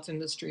the adult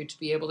industry to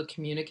be able to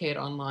communicate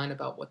online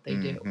about what they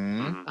do.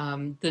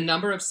 The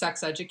number of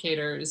sex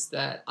educators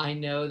that I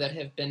know that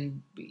have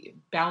been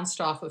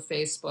bounced off of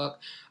Facebook,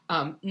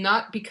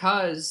 not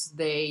because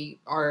they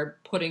are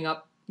putting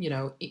up,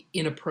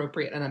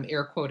 inappropriate, and I'm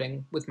air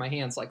quoting with my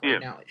hands like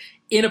right now,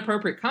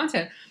 inappropriate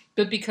content,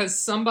 but because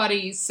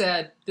somebody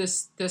said,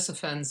 this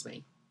offends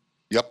me.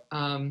 Yep.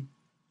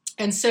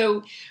 And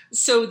so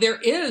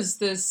there is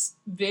this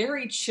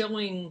very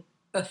chilling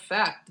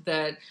effect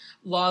that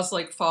laws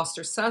like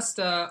FOSTA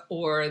SESTA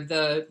or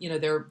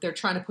they're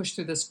trying to push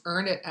through this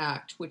Earn It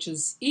Act, which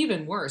is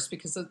even worse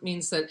because it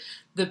means that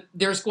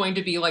there's going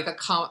to be like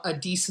a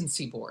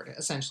decency board.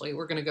 Essentially,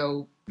 we're going to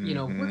go,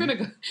 we're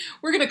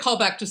going to call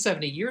back to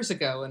 70 years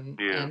ago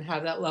and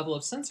have that level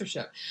of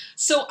censorship.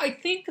 So I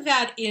think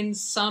that in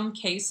some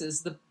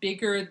cases, the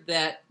bigger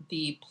that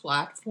the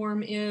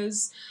platform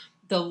is,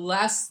 the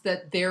less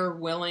that they're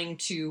willing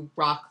to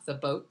rock the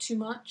boat too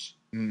much.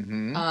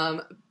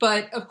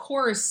 But of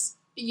course,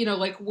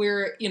 like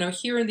we're,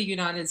 here in the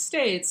United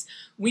States,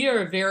 we are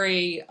a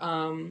very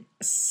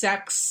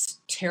sex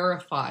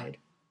terrified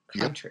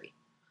country.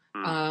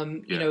 I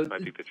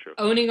think that's true.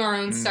 Owning our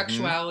own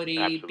sexuality,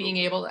 Absolutely. being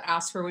able to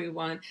ask for what we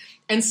want.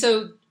 And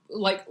so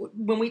like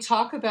when we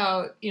talk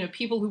about,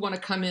 people who want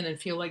to come in and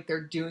feel like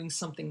they're doing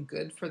something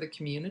good for the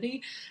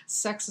community,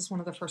 sex is one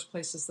of the first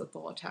places that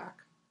they'll attack.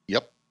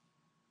 Yep.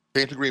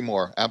 Can't agree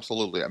more.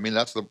 Absolutely. I mean,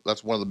 that's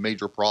one of the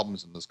major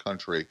problems in this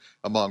country,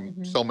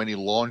 among so many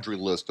laundry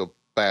list of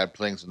bad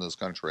things in this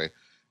country,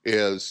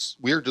 is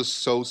we're just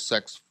so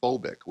sex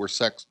phobic. We're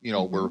sex,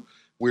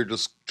 we're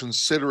just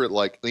consider it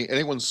like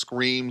anyone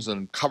screams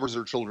and covers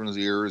their children's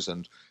ears,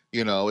 and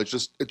it's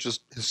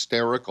just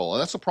hysterical.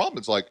 And that's the problem.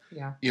 It's like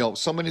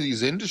so many of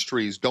these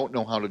industries don't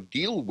know how to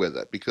deal with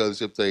it,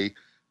 because if they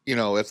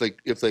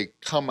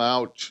come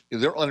out, they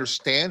don't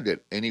understand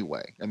it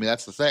anyway. I mean,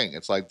 that's the thing.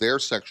 It's like their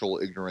sexual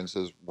ignorance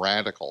is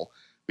radical,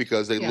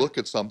 because they look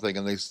at something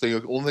and they say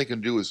all they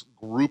can do is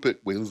group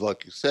it with,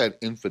 like you said,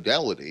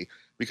 infidelity,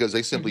 because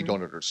they simply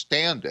don't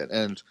understand it.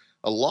 And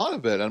a lot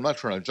of it, I'm not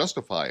trying to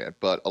justify it,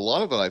 but a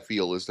lot of it I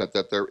feel is that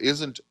there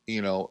isn't,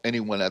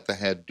 anyone at the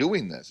head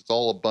doing this. It's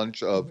all a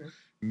bunch of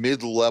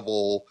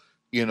mid-level,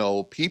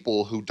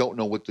 people who don't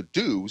know what to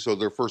do. So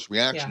their first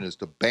reaction is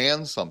to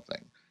ban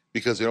something.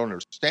 because they don't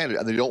understand it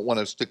and they don't want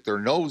to stick their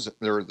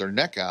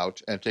neck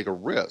out and take a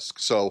risk.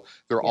 So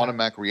their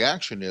automatic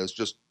reaction is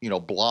just,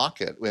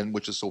 block it, and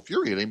which is so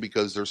infuriating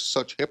because they're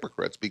such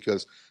hypocrites,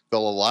 because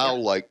they'll allow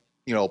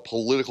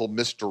political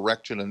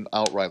misdirection and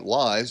outright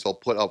lies. They'll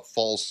put up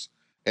false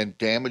and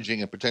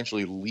damaging and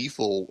potentially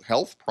lethal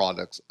health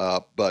products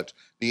up, but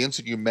the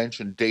instant you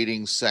mention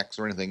dating, sex,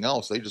 or anything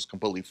else, they just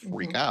completely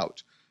freak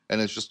out.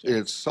 And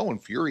it's so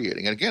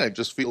infuriating. And again, it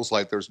just feels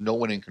like there's no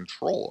one in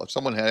control. If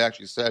someone had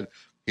actually said,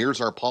 here's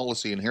our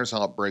policy and here's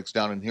how it breaks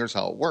down and here's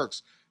how it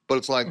works, but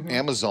it's like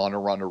Amazon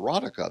around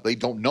erotica. They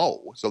don't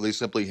know. So they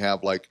simply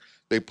have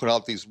they put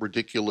out these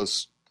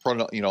ridiculous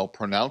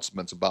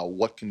pronouncements about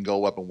what can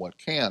go up and what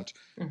can't,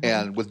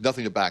 and with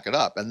nothing to back it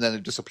up. And then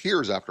it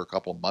disappears after a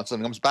couple of months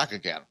and comes back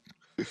again.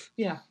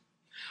 Yeah.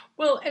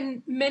 Well,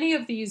 and many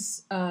of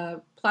these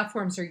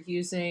platforms are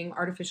using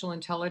artificial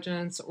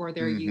intelligence, or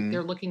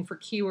they're looking for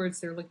keywords,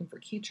 they're looking for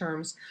key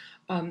terms.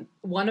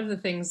 One of the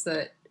things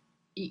that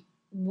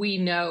we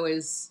know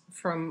is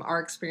from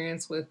our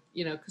experience with,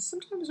 because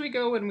sometimes we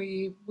go and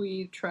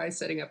we try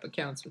setting up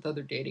accounts with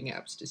other dating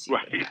apps to see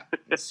what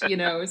happens.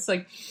 It's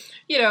like,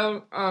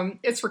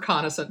 it's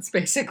reconnaissance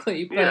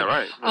basically.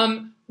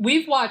 But,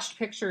 we've watched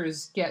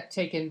pictures get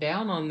taken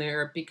down on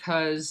there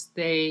because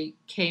they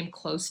came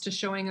close to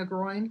showing a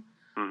groin.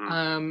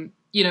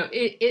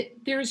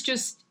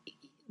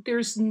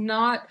 There's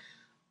not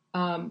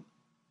a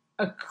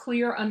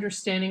clear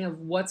understanding of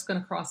what's going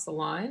to cross the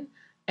line.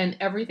 And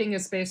everything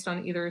is based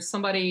on either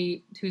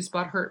somebody who's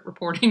butthurt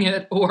reporting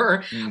it,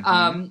 or,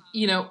 then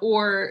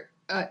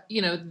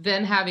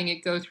having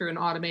it go through an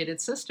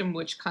automated system,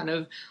 which kind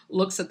of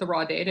looks at the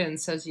raw data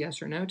and says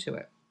yes or no to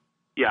it.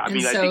 Yeah, I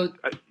think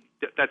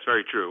that's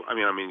very true. I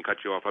mean, to cut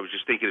you off, I was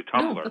just thinking of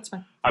Tumblr. No, that's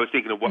fine. I was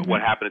thinking of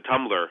what happened to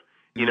Tumblr.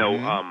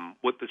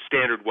 What the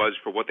standard was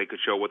for what they could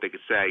show, what they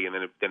could say, and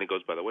then it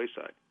goes by the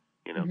wayside.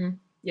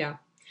 Yeah.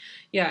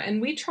 Yeah,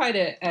 and we try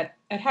to, at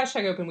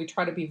 #Open, we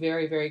try to be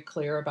very, very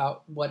clear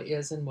about what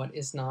is and what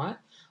is not.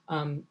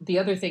 The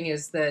other thing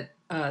is that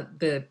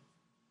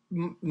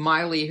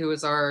Miley, who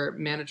is our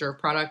manager of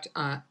product,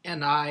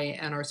 and I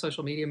and our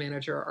social media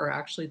manager are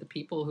actually the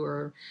people who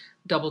are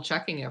double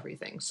checking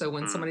everything. So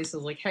when somebody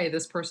says like, hey,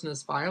 this person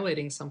is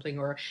violating something,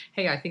 or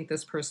hey, I think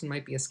this person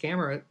might be a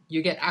scammer,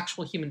 you get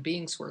actual human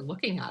beings who are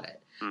looking at it.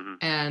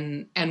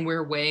 And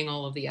we're weighing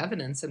all of the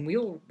evidence, and we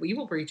will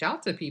reach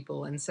out to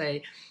people and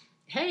say,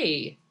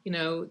 hey,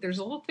 there's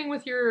a little thing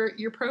with your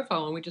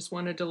profile, and we just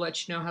wanted to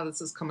let you know how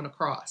this is coming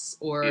across.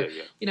 Or,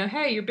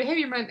 hey, your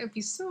behavior might not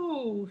be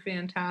so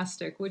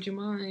fantastic. Would you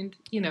mind?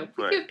 We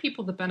give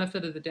people the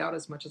benefit of the doubt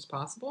as much as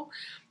possible.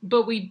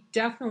 But we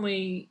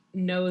definitely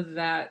know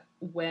that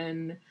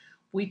when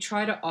we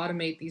try to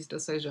automate these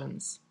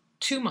decisions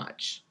too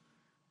much,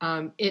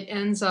 it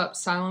ends up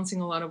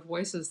silencing a lot of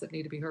voices that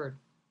need to be heard.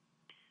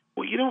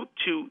 Well,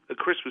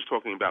 Chris was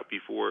talking about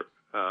before,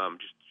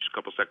 just a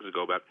couple seconds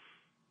ago, about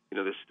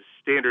the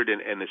standard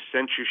and the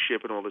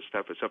censorship and all this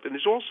stuff and stuff. And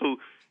there's also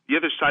the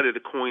other side of the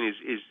coin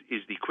is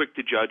the quick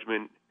to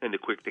judgment and the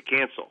quick to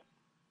cancel,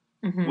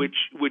 which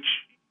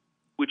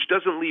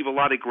doesn't leave a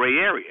lot of gray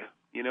area,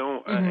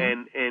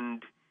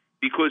 and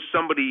because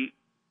somebody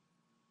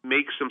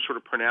makes some sort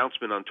of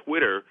pronouncement on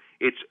Twitter,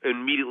 it's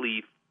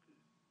immediately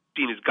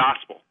seen as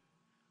gospel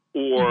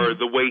or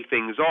the way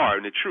things are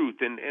and the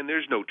truth. And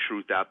there's no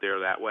truth out there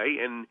that way.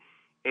 And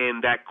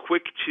that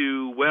quick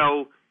to,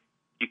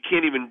 you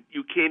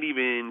can't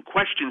even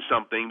question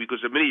something, because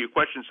the minute you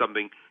question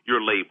something,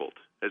 you're labeled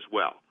as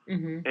well.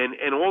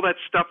 And all that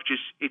stuff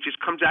just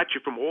comes at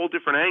you from all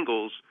different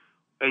angles,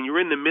 and you're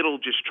in the middle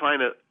just trying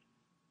to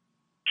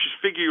just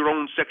figure your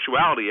own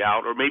sexuality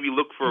out, or maybe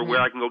look for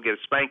where I can go get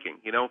a spanking,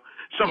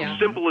 something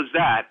simple as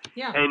that.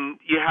 Yeah. And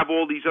you have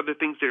all these other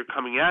things that are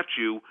coming at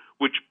you,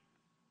 which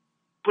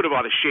put a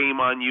lot of shame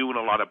on you and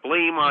a lot of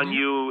blame on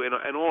you and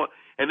all.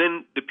 And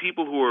then the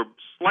people who are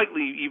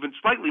slightly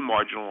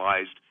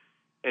marginalized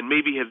and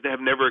maybe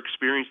have never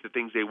experienced the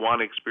things they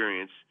want to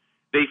experience,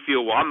 they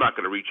feel, I'm not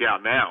going to reach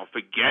out now.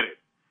 Forget it.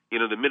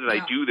 The minute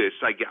I do this,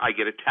 I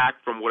get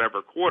attacked from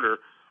whatever quarter.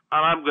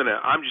 I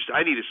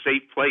need a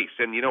safe place.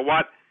 And you know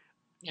what?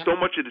 Yep. So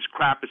much of this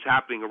crap is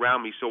happening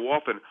around me so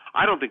often,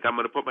 I don't think I'm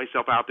going to put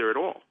myself out there at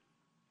all.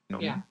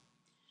 Yeah.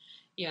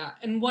 Yeah.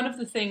 And one of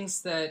the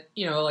things that,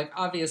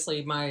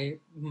 obviously my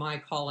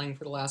calling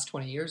for the last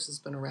 20 years has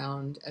been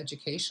around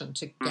education,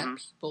 to get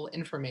people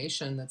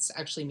information that's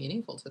actually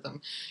meaningful to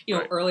them.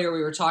 Earlier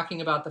we were talking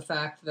about the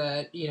fact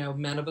that,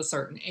 men of a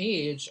certain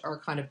age are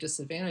kind of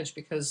disadvantaged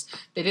because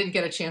they didn't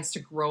get a chance to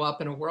grow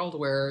up in a world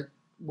where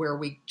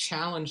we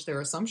challenge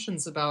their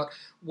assumptions about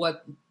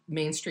what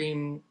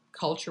mainstream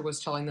culture was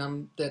telling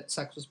them that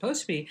sex was supposed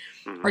to be.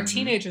 Our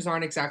teenagers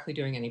aren't exactly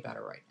doing any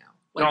better right now.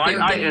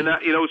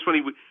 It's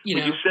funny, when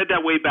you said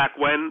that way back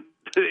when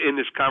in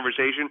this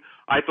conversation,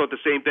 I thought the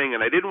same thing,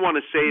 and I didn't want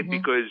to say it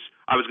because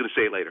I was going to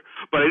say it later,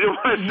 but I didn't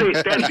want to say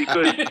it then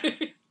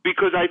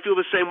because I feel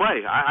the same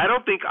way. I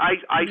don't think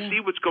I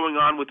see what's going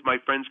on with my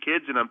friends'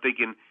 kids, and I'm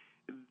thinking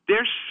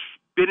they're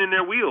spinning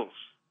their wheels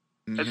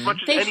as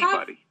much as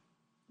anybody.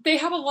 they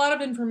have a lot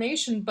of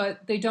information,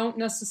 but they don't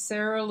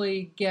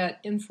necessarily get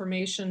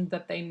information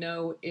that they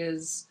know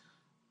is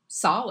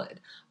solid.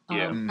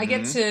 Yeah. I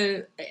get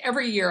to,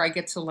 every year I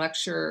get to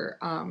lecture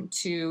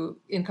to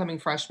incoming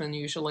freshmen,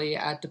 usually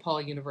at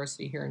DePaul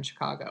University here in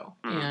Chicago.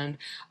 And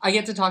I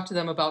get to talk to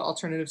them about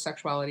alternative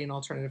sexuality and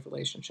alternative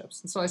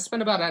relationships. And so I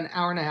spend about an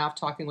hour and a half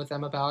talking with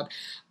them about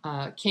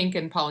kink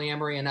and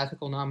polyamory and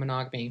ethical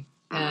non-monogamy.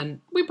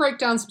 And we break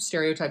down some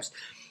stereotypes.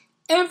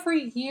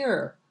 Every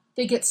year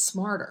they get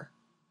smarter.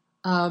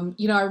 I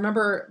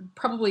remember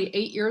probably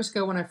 8 years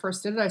ago when I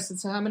first did it, I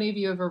said, so how many of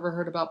you have ever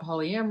heard about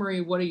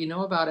polyamory? What do you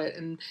know about it?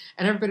 And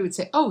everybody would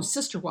say, oh,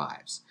 sister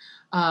wives.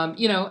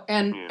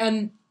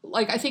 And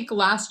like, I think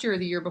last year or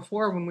the year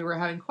before when we were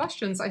having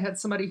questions, I had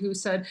somebody who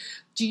said,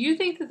 do you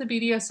think that the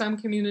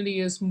BDSM community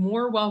is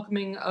more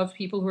welcoming of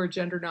people who are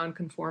gender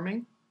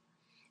nonconforming?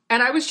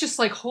 And I was just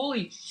like,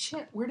 holy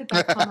shit, where did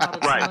that come out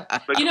of? Right.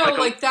 That's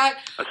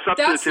not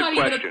question.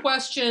 even a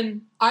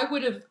question I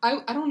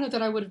don't know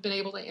that I would have been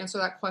able to answer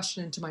that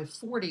question into my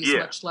 40s,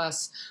 much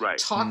less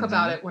talk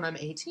about it when I'm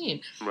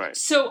 18. Right.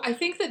 So I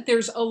think that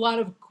there's a lot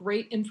of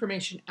great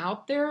information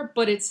out there,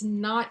 but it's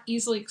not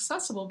easily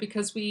accessible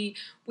because we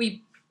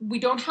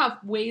don't have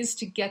ways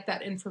to get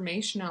that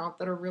information out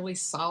that are really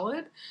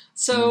solid.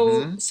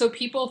 So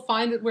people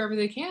find it wherever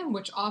they can,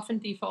 which often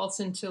defaults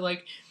into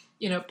like,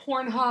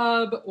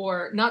 Pornhub,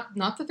 or not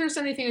that there's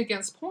anything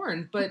against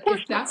porn, but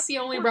if that's the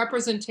only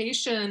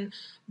representation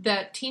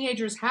that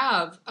teenagers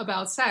have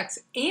about sex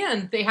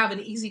and they have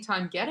an easy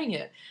time getting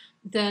it,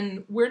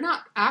 then we're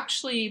not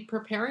actually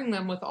preparing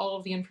them with all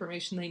of the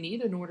information they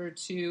need in order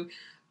to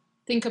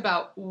think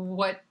about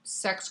what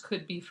sex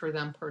could be for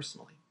them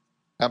personally.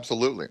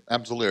 Absolutely.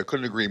 Absolutely. I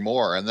couldn't agree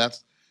more. And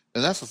that's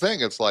the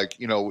thing. It's like,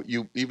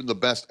 even the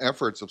best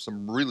efforts of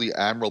some really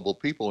admirable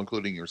people,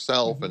 including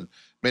yourself and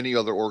many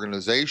other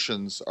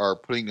organizations, are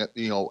putting,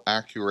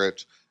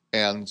 accurate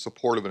and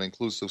supportive and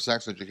inclusive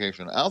sex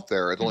education out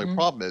there. The only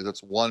problem is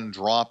it's one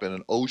drop in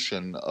an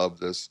ocean of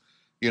this,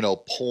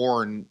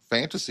 porn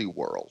fantasy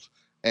world.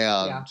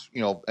 And,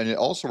 and it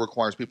also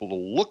requires people to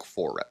look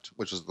for it,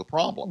 which is the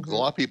problem. Because a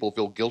lot of people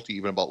feel guilty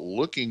even about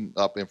looking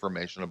up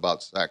information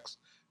about sex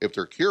if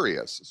they're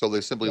curious. So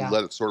they simply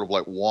let it sort of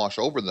like wash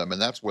over them.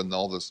 And that's when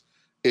all this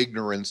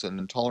ignorance and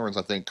intolerance,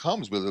 I think,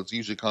 comes with it. It's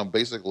usually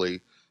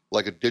basically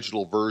like a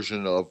digital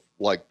version of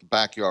like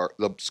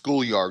the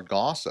schoolyard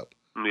gossip.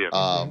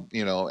 Yeah.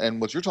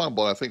 And what you're talking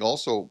about, I think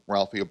also,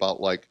 Ralphie, about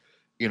like,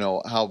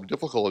 how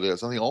difficult it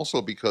is. I think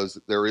also because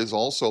there is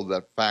also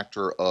that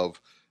factor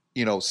of,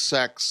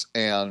 sex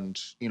and,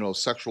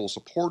 sexual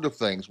supportive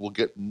things will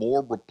get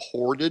more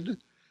reported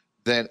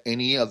than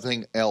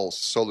anything else.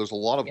 So there's a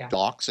lot of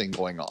doxing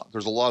going on.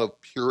 There's a lot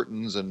of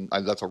Puritans, and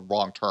that's a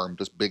wrong term,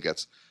 just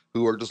bigots,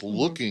 who are just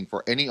looking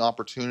for any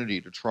opportunity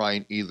to try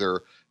and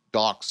either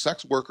dox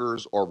sex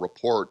workers or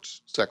report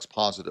sex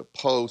positive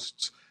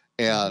posts.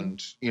 And,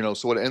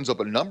 so it ends up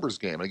a numbers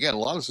game. And again, a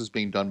lot of this is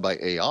being done by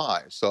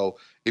AI. So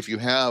if you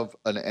have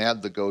an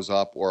ad that goes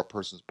up or a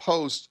person's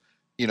post,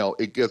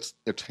 it gets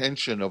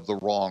attention of the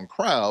wrong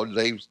crowd.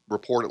 They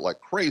report it like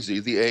crazy.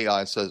 The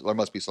AI says, there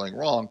must be something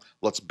wrong.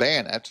 Let's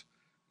ban it.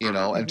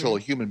 Until a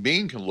human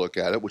being can look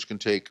at it, which can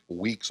take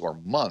weeks or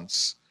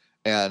months.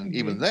 And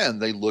even then,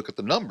 they look at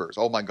the numbers.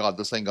 Oh, my God,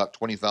 this thing got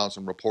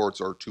 20,000 reports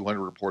or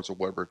 200 reports or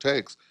whatever it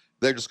takes.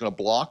 They're just going to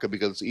block it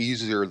because it's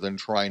easier than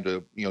trying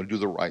to, do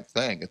the right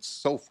thing. It's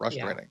so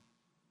frustrating.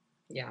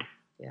 Yeah.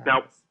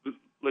 Now,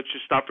 let's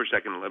just stop for a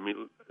second. Let me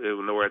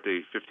know we're at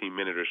the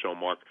 15-minute or so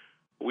mark.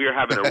 We are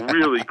having a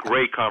really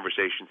great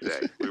conversation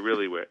today.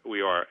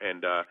 We are.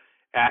 And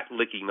at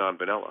Licking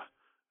Non-Vanilla,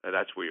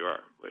 that's where you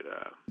are with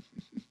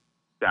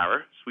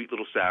Sarah, sweet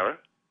little Sarah.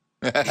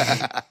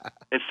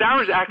 And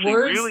Sarah's actually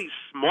really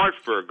smart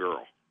for a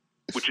girl,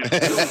 which is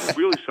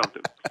really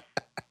something.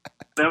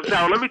 Now,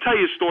 Sarah, let me tell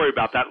you a story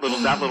about that little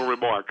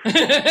remark.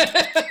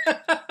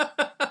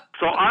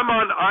 So I'm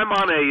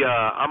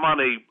on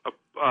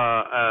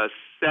a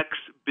sex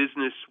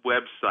business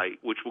website,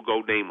 which will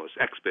go nameless,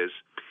 XBiz,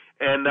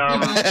 and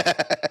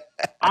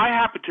I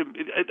happen to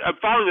I'm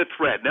following a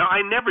thread. Now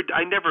I never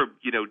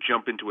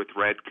jump into a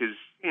thread because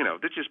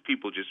they're just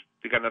people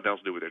they got nothing else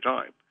to do with their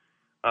time.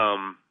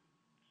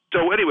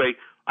 So anyway,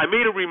 I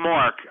made a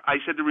remark. I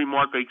said the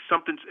remark like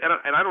something,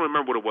 and I don't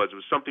remember what it was. It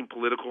was something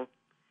political,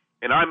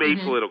 and I'm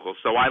apolitical,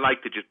 so I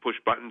like to just push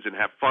buttons and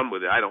have fun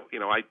with it. I don't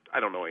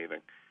know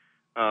anything.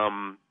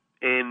 And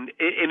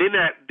in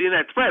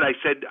that thread, I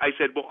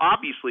said, well,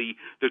 obviously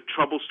the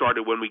trouble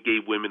started when we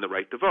gave women the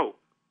right to vote.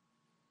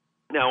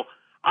 Now,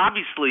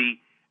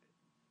 obviously,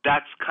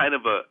 that's kind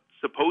of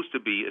supposed to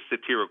be a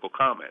satirical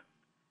comment,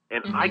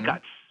 and I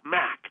got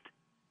smacked.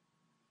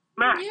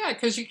 Yeah,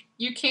 because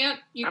you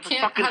can't have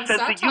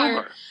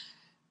satire.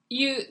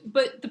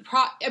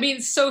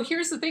 So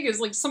here's the thing: is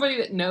like somebody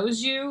that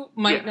knows you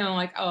might know,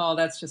 like, oh,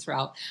 that's just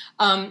Ralph.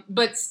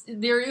 But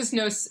there is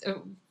no.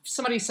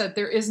 Somebody said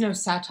there is no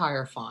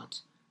satire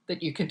font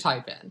that you can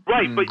type in.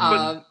 Right, but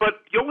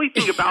the only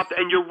thing about that,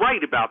 and you're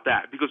right about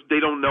that, because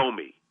they don't know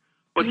me.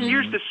 But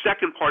here's the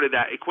second part of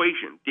that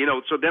equation.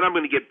 So then I'm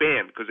going to get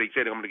banned because they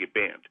said I'm going to get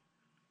banned.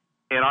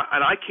 And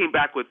I came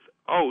back with,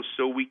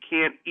 so we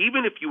can't,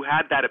 even if you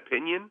had that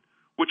opinion,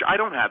 which I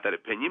don't have that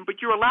opinion,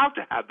 but you're allowed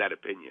to have that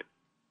opinion.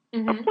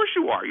 Of course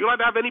you are. You're allowed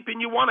to have any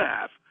opinion you want to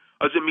have.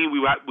 Doesn't mean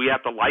we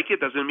have to like it.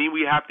 Doesn't mean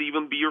we have to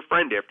even be your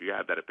friend after you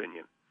have that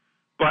opinion.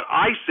 But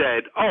I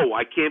said,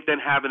 I can't then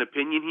have an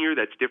opinion here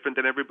that's different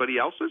than everybody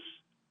else's.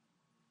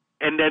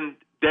 And then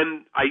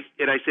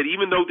I said,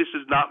 even though this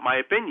is not my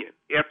opinion,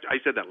 after I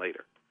said that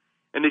later.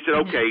 And they said,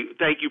 okay,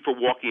 thank you for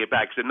walking it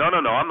back. I said, no,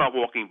 I'm not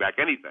walking back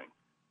anything.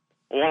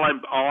 All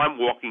I'm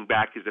walking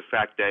back is the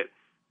fact that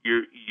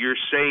you're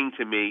saying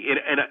to me,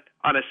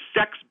 on a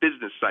sex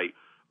business site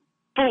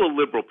full of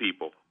liberal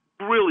people,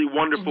 really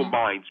wonderful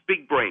minds,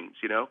 big brains,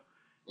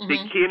 they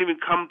can't even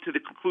come to the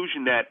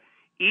conclusion that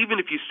even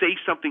if you say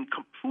something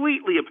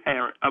completely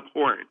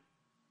abhorrent,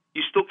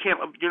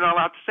 you're not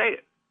allowed to say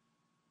it.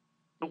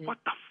 But what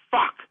the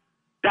fuck?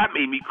 That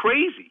made me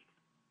crazy,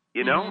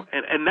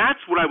 And that's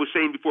what I was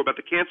saying before about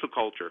the cancel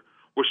culture.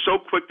 We're so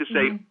quick to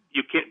say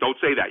don't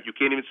say that. You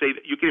can't even say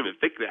that. You can't even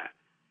think that.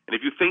 And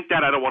if you think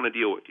that, I don't want to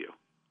deal with you.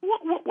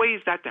 What way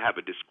is that to have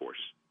a discourse?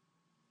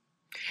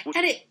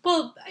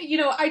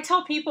 I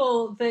tell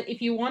people that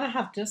if you want to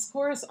have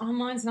discourse,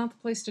 online's not the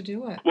place to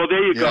do it. Well,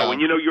 there you go.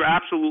 And you're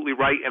absolutely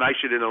right, and I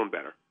should have known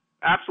better.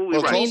 Absolutely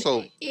right.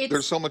 Also,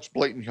 there's so much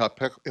blatant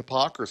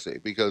hypocrisy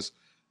because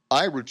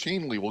I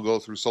routinely will go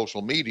through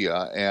social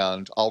media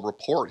and I'll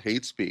report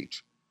hate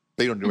speech.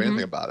 They don't do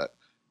anything about it.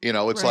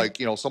 It's like,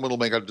 someone will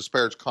make a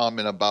disparaged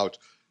comment about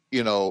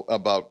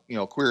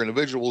queer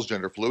individuals,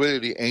 gender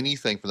fluidity,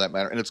 anything for that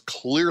matter, and it's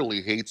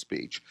clearly hate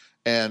speech.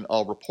 And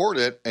I'll report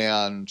it,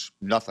 and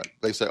nothing.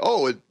 They say,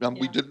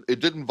 it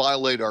didn't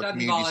violate our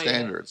community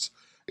standards.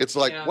 It's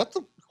like, what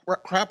the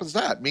crap is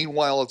that?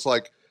 Meanwhile, it's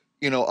like,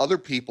 other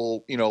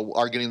people,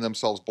 are getting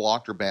themselves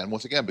blocked or banned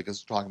once again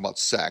because they're talking about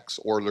sex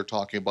or they're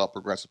talking about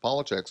progressive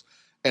politics,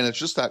 and it's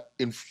just that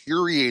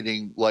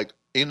infuriating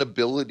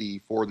inability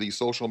for these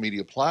social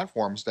media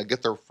platforms to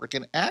get their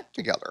freaking act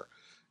together.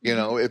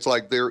 It's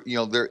like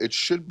it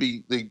should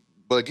be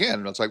but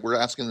again, it's like we're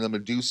asking them to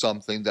do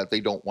something that they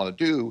don't want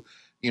to do.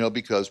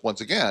 Because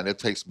once again, it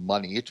takes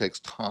money, it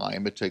takes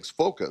time, it takes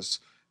focus.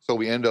 So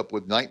we end up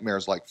with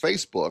nightmares like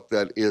Facebook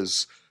that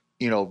is,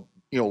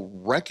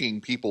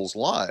 wrecking people's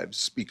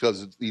lives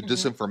because of the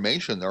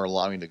disinformation they're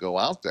allowing to go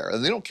out there.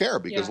 And they don't care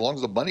because as long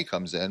as the money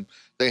comes in,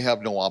 they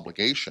have no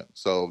obligation.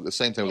 So the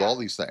same thing with all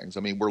these things. I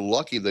mean, we're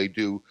lucky they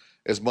do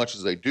as much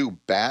as they do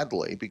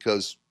badly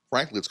because,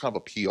 frankly, it's kind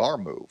of a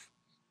PR move.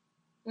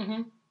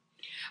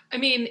 I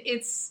mean,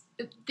 it's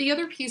the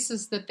other piece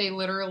is that they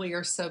literally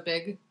are so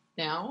big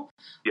now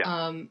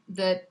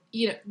that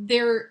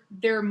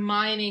they're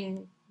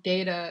mining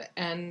data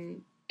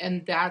and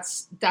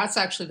that's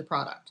actually the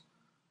product.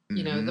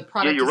 The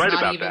product is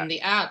not even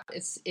the app;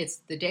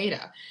 it's the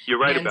data. You're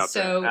right about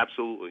that.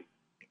 Absolutely.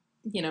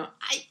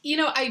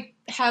 I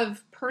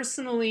have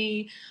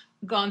personally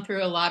gone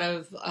through a lot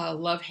of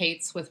love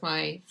hates with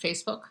my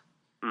Facebook.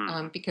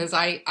 Because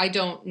I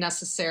don't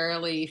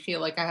necessarily feel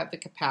like I have the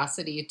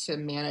capacity to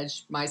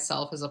manage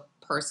myself as a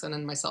person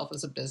and myself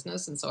as a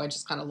business, and so I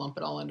just kind of lump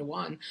it all into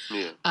one.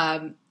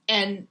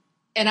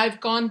 And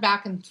I've gone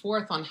back and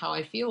forth on how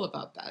I feel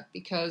about that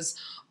because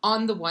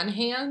on the one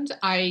hand,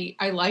 I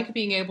like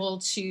being able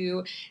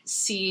to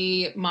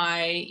see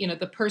my,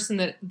 the person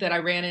that I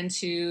ran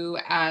into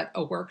at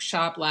a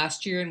workshop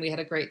last year and we had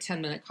a great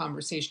 10-minute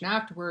conversation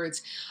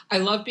afterwards. I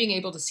love being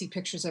able to see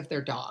pictures of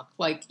their dog.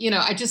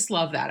 I just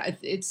love that.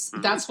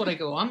 That's what I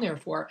go on there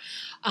for.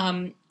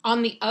 On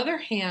the other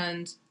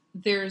hand,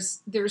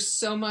 there's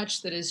so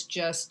much that is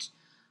just,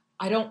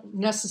 I don't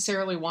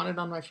necessarily want it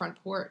on my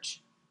front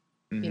porch.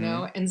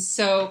 And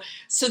so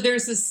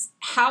there's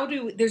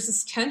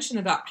this tension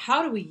about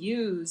how do we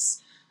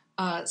use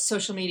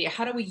social media,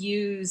 how do we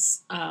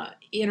use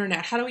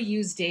internet, how do we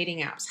use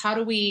dating apps, how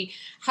do we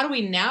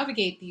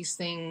navigate these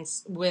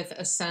things with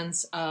a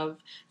sense of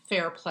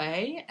fair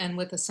play and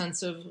with a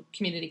sense of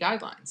community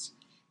guidelines.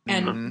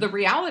 And the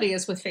reality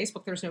is with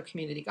Facebook, there's no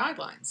community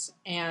guidelines.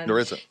 And there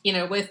isn't.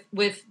 With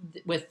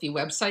the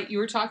website you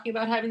were talking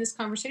about having this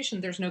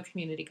conversation, there's no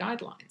community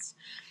guidelines.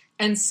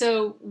 And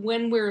so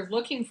when we're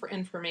looking for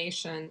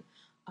information,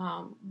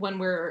 when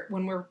we're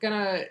going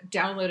to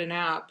download an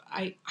app,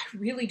 I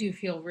really do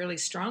feel really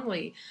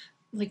strongly,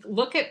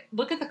 look at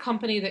the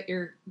company that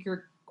you're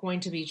going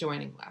to be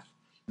joining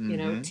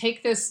with.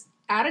 Take this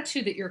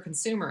attitude that you're a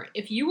consumer.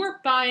 If you were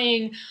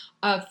buying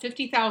a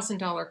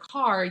 $50,000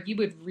 car, you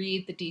would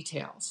read the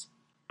details.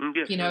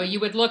 You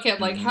would look at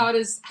how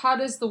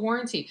does the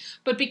warranty,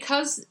 but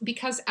because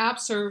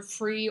apps are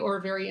free or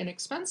very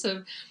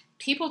inexpensive,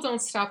 people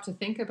don't stop to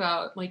think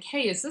about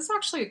hey, is this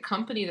actually a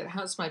company that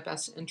has my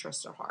best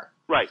interest at heart?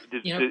 Right.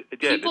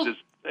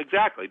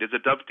 Exactly. Does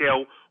it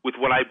dovetail with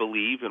what I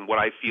believe and what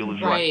I feel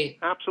is right?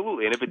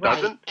 Absolutely. And if it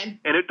doesn't, and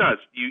it does,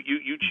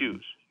 you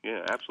choose.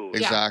 Yeah, absolutely.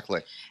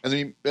 Exactly.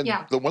 And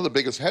one of the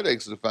biggest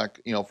headaches is the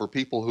fact, for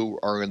people who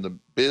are in the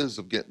biz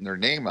of getting their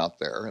name out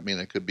there, I mean,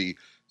 it could be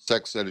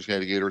sex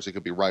educators, it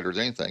could be writers,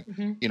 anything.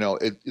 Mm-hmm. You know,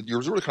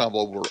 you're sort of kind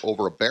of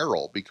over a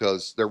barrel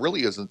because there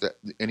really isn't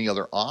any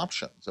other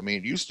options. I mean,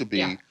 it used to be.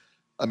 Yeah.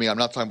 I mean, I'm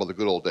not talking about the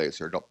good old days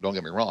here. Don't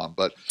get me wrong,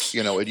 but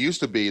you know, it used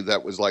to be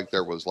that was like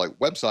there was like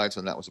websites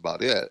and that was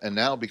about it. And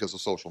now because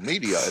of social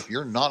media, if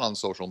you're not on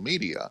social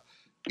media,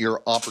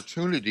 your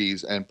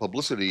opportunities and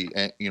publicity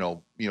and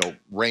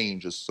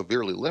range is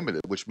severely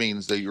limited, which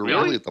means that you're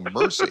really at the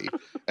mercy,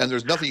 and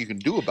there's nothing you can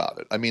do about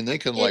it. I mean, they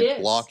can like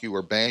block you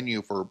or ban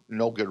you for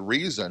no good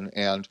reason,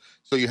 and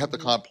so you have to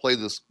kind of play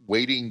this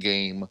waiting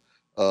game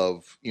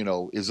of, you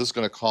know, is this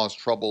going to cause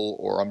trouble,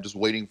 or I'm just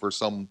waiting for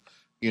some,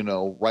 you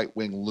know,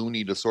 right-wing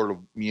loony to sort of,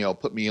 you know,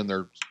 put me in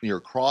their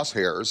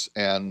crosshairs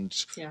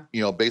and,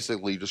 you know,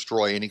 basically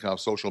destroy any kind of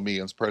social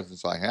media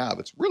presence I have.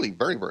 It's really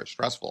very, very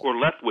stressful. Or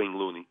left-wing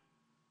loony.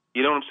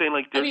 You know what I'm saying?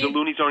 Like, the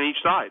loonies are on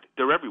each side.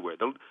 They're everywhere.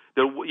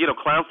 They're, you know,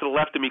 clowns to the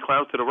left of me,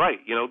 clowns to the right.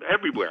 You know,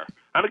 everywhere.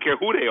 I don't care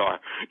who they are.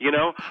 You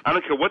know, I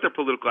don't care what their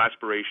political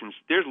aspirations.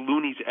 There's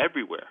loonies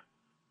everywhere.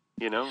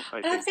 You know?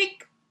 I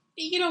think,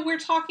 you know, we're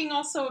talking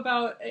also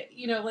about,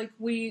 you know, like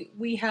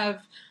we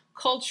have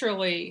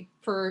culturally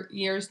for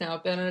years now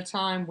been at a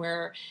time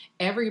where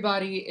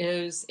everybody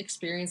is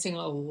experiencing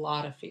a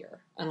lot of fear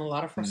and a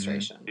lot of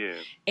frustration. Yeah.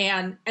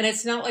 And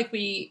it's not like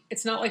we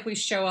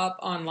show up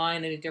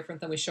online any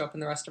different than we show up in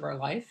the rest of our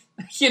life,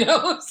 you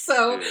know?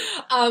 So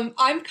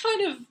I'm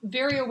kind of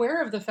very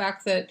aware of the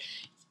fact that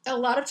a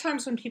lot of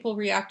times when people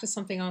react to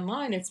something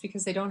online, it's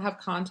because they don't have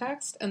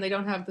context and they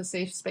don't have the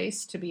safe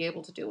space to be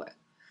able to do it.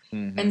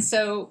 Mm-hmm. And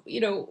so, you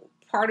know,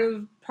 part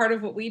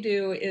of what we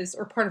do is,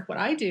 or part of what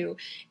I do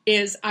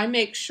is I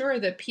make sure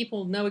that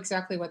people know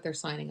exactly what they're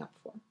signing up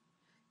for.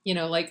 You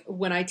know, like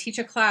when I teach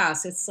a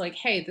class, it's like,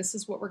 hey, this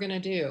is what we're going to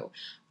do.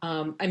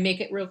 I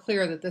make it real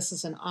clear that this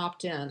is an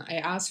opt-in. I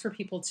ask for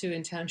people to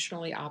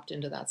intentionally opt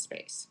into that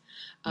space.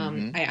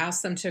 I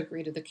ask them to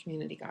agree to the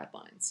community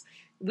guidelines.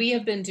 We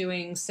have been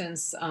doing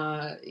since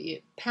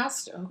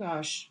past,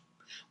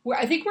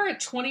 I think we're at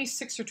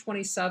 26 or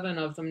 27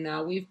 of them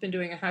now. We've been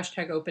doing a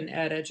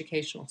 #OpenEd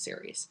educational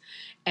series.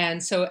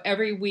 And so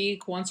every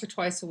week, once or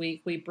twice a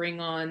week, we bring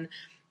on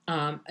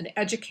an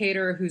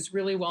educator who's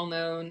really well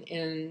known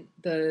in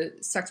the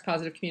sex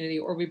positive community,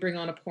 or we bring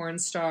on a porn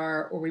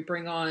star, or we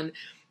bring on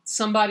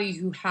somebody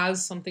who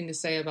has something to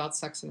say about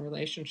sex and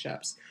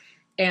relationships.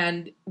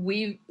 And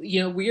we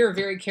are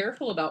very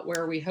careful about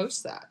where we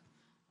host that.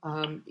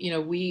 You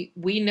know, we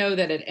know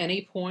that at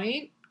any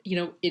point, you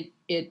know,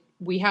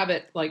 we have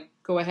it like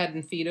go ahead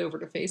and feed over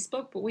to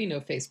Facebook, but we know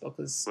Facebook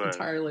is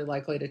entirely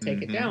likely to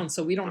take it down,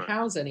 so we don't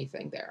house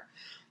anything there.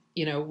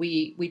 You know,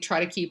 we try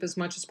to keep as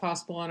much as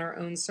possible on our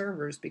own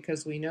servers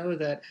because we know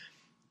that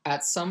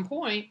at some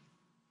point,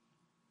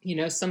 you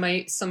know,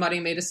 somebody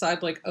may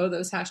decide like, oh,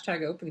 those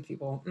 #open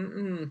people,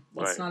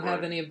 let's not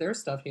have any of their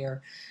stuff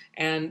here,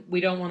 and we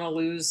don't want to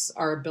lose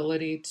our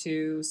ability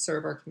to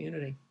serve our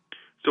community.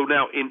 So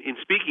now, in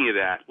speaking of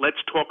that, let's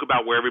talk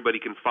about where everybody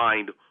can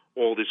find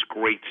all this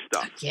great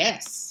stuff.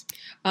 Yes.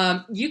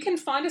 You can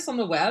find us on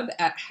the web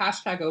at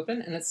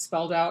 #open, and it's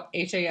spelled out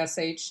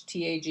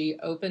HASHTAG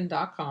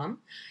open.com.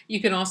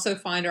 You can also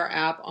find our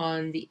app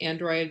on the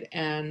Android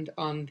and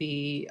on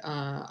the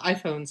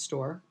iPhone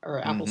store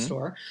or Apple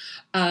store.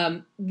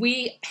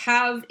 We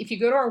have, if you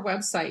go to our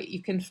website,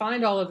 you can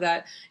find all of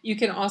that. You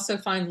can also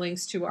find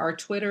links to our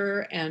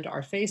Twitter and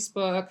our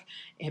Facebook.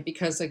 And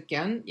because,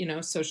 again, you know,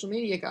 social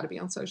media, got to be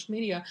on social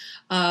media.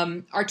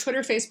 Our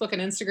Twitter, Facebook,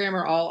 and Instagram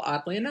are all,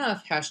 oddly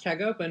enough,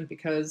 #open,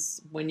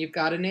 because when you've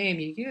got a name,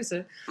 you use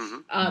it.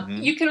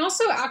 You can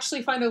also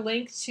actually find a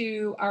link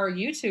to our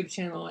YouTube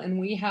channel, and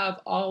we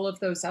have all of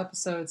those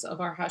episodes of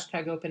our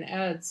 #open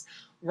eds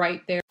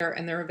right there,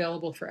 and they're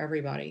available for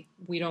everybody.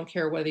 We don't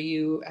care whether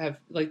you have,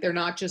 like, they're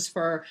not just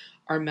for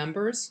our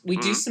members. We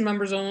do some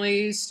members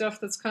only stuff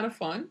that's kind of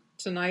fun.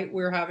 Tonight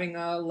we're having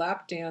a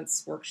lap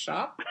dance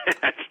workshop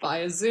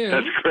via Zoom.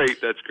 That's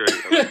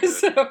great.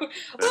 So,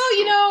 well,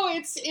 you know,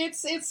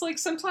 it's like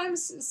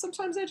sometimes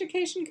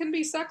education can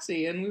be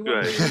sexy, and we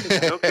want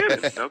to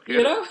no kidding.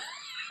 You know?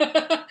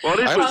 Well,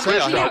 it is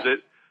does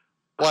it.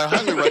 Well, I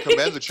highly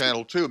recommend the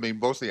channel too. I mean,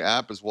 both the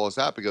app as well as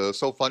that, because it's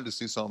so fun to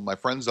see some of my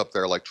friends up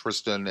there, like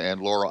Tristan and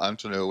Laura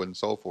Antonou and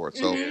so forth.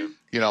 So, you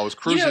know, I was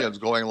cruising, I was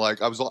going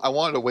like, I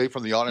wanted away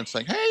from the audience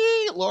saying,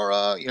 "Hey,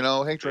 Laura," you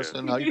know, "Hey,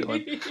 Tristan, how you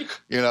doing?"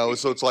 You know,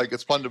 so it's like,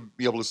 it's fun to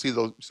be able to see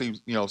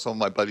you know, some of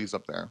my buddies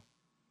up there.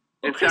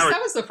 Well, Chris,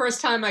 that was the first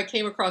time I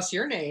came across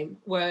your name.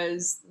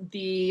 Was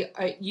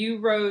you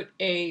wrote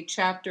a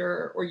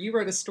chapter, or you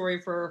wrote a story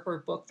for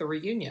her book, The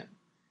Reunion.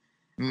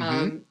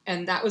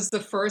 And that was the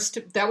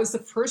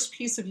first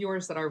piece of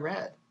yours that I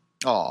read.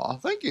 Aw,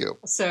 thank you.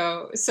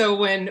 So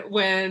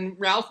when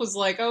Ralph was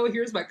like, "Oh,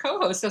 here's my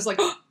co-host," I was like,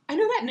 "Oh, I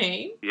know that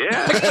name."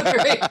 Yeah.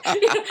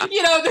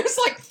 You know, there's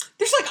like,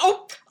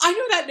 oh, I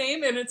know that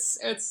name, and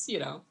it's you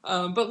know.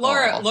 But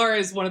Laura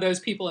is one of those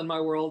people in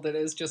my world that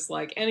is just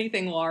like,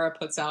 anything Laura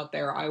puts out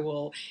there, I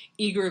will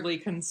eagerly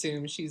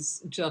consume.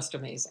 She's just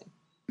amazing.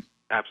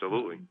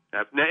 Absolutely.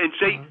 And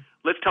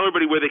let's tell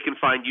everybody where they can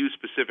find you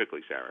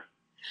specifically, Sarah.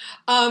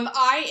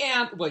 I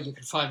am. Well, you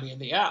can find me in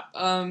the app.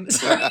 I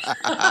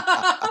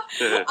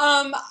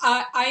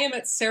am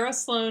at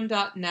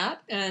sarahsloan.net,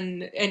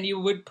 and you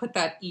would put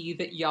that E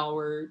that y'all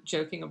were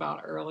joking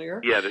about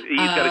earlier. Yeah, the E's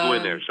got to go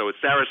in there. So it's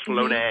Sarah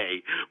Sloan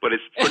A, but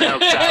it's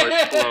pronounced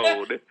Sarah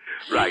Sloan.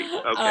 Right.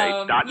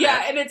 Okay. Yeah,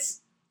 .net. and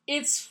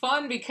it's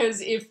fun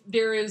because if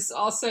there is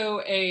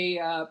also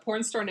a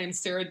porn star named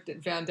Sarah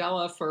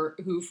Vandella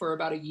who for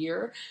about a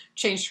year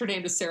changed her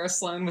name to Sarah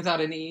Sloan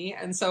without an E,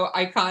 and so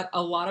I got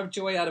a lot of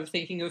joy out of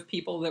thinking of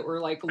people that were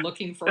like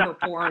looking for her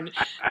porn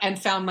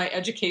and found my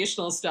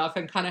educational stuff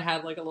and kind of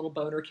had like a little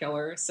boner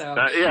killer. So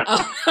yeah,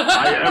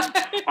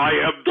 I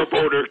am the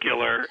boner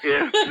killer.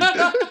 Yeah.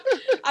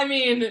 I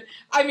mean,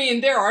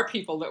 there are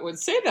people that would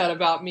say that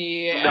about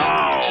me,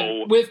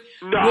 and with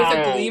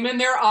a gleam in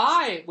their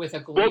eye, well,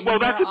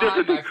 that's a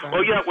different thing.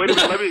 Oh yeah, wait a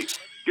minute. Let me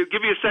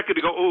give me a second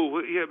to go. Oh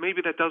yeah,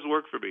 maybe that does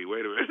work for me.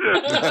 Wait a minute.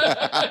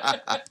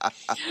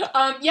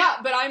 Yeah,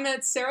 but I'm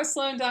at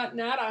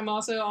sarahsloan.net. I'm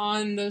also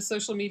on the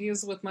social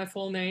medias with my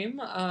full name.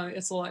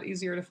 It's a lot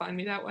easier to find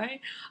me that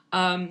way.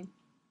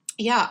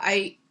 Yeah,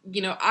 I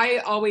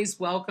always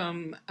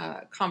welcome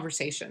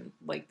conversation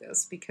like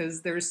this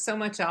because there's so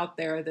much out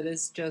there that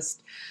is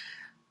just,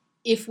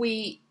 if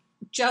we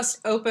just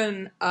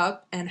open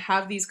up and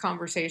have these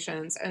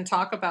conversations and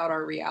talk about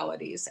our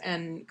realities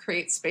and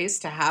create space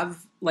to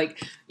have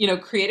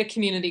create a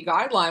community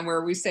guideline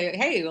where we say,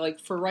 hey, like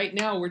for right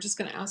now, we're just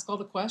going to ask all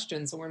the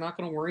questions and we're not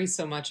going to worry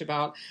so much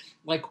about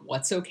like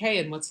what's okay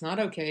and what's not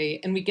okay.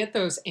 And we get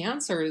those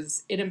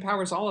answers. It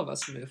empowers all of us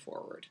to move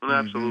forward.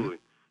 Absolutely.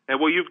 And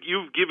well,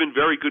 you've given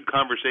very good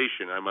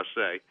conversation, I must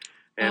say.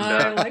 And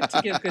I like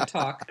to give good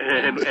talk.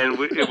 And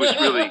it was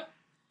really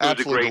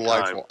absolutely a great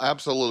delightful. time.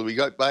 Absolutely, we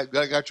got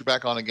you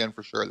back on again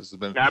for sure. This has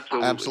been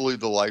absolutely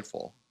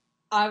delightful.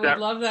 I would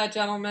love that,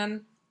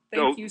 gentlemen.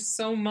 Thank you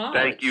so much.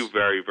 Thank you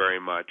very, very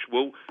much.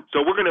 Well,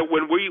 so we're gonna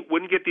when we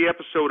get the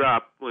episode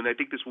up, when I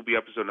think this will be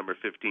episode number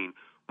 15.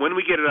 When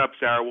we get it up,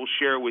 Sarah, we'll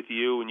share it with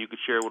you, and you can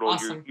share it with all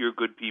your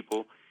good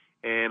people.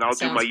 And I'll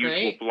do my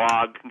usual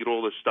blog and get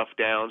all this stuff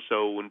down,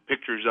 so when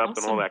pictures up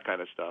and all that kind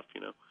of stuff,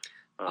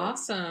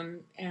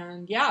 Awesome.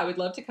 And yeah, I would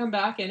love to come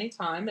back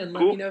anytime and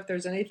let me know if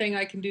there's anything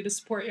I can do to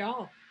support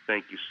y'all.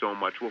 Thank you so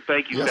much. Well,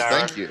 thank you,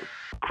 Sarah. Thank you.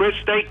 Chris,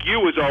 thank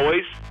you as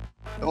always.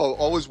 Oh,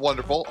 always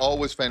wonderful,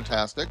 always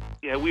fantastic.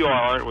 Yeah, we are,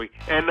 aren't we?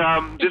 And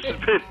this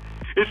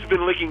has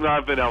been Licking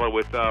Non-Vanilla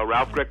with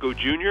Ralph Greco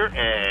Jr.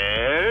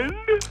 and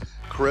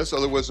Chris,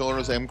 otherwise known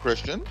as M.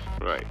 Christian.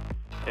 Right.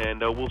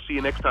 And we'll see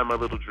you next time, my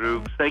little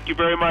droogs. Thank you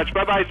very much.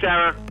 Bye-bye,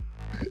 Sarah.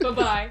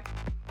 Bye-bye.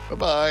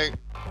 Bye-bye.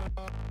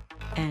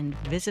 And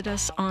visit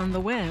us on the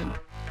web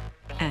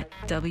at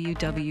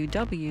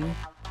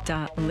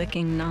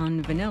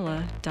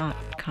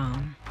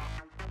www.lickingnonvanilla.com.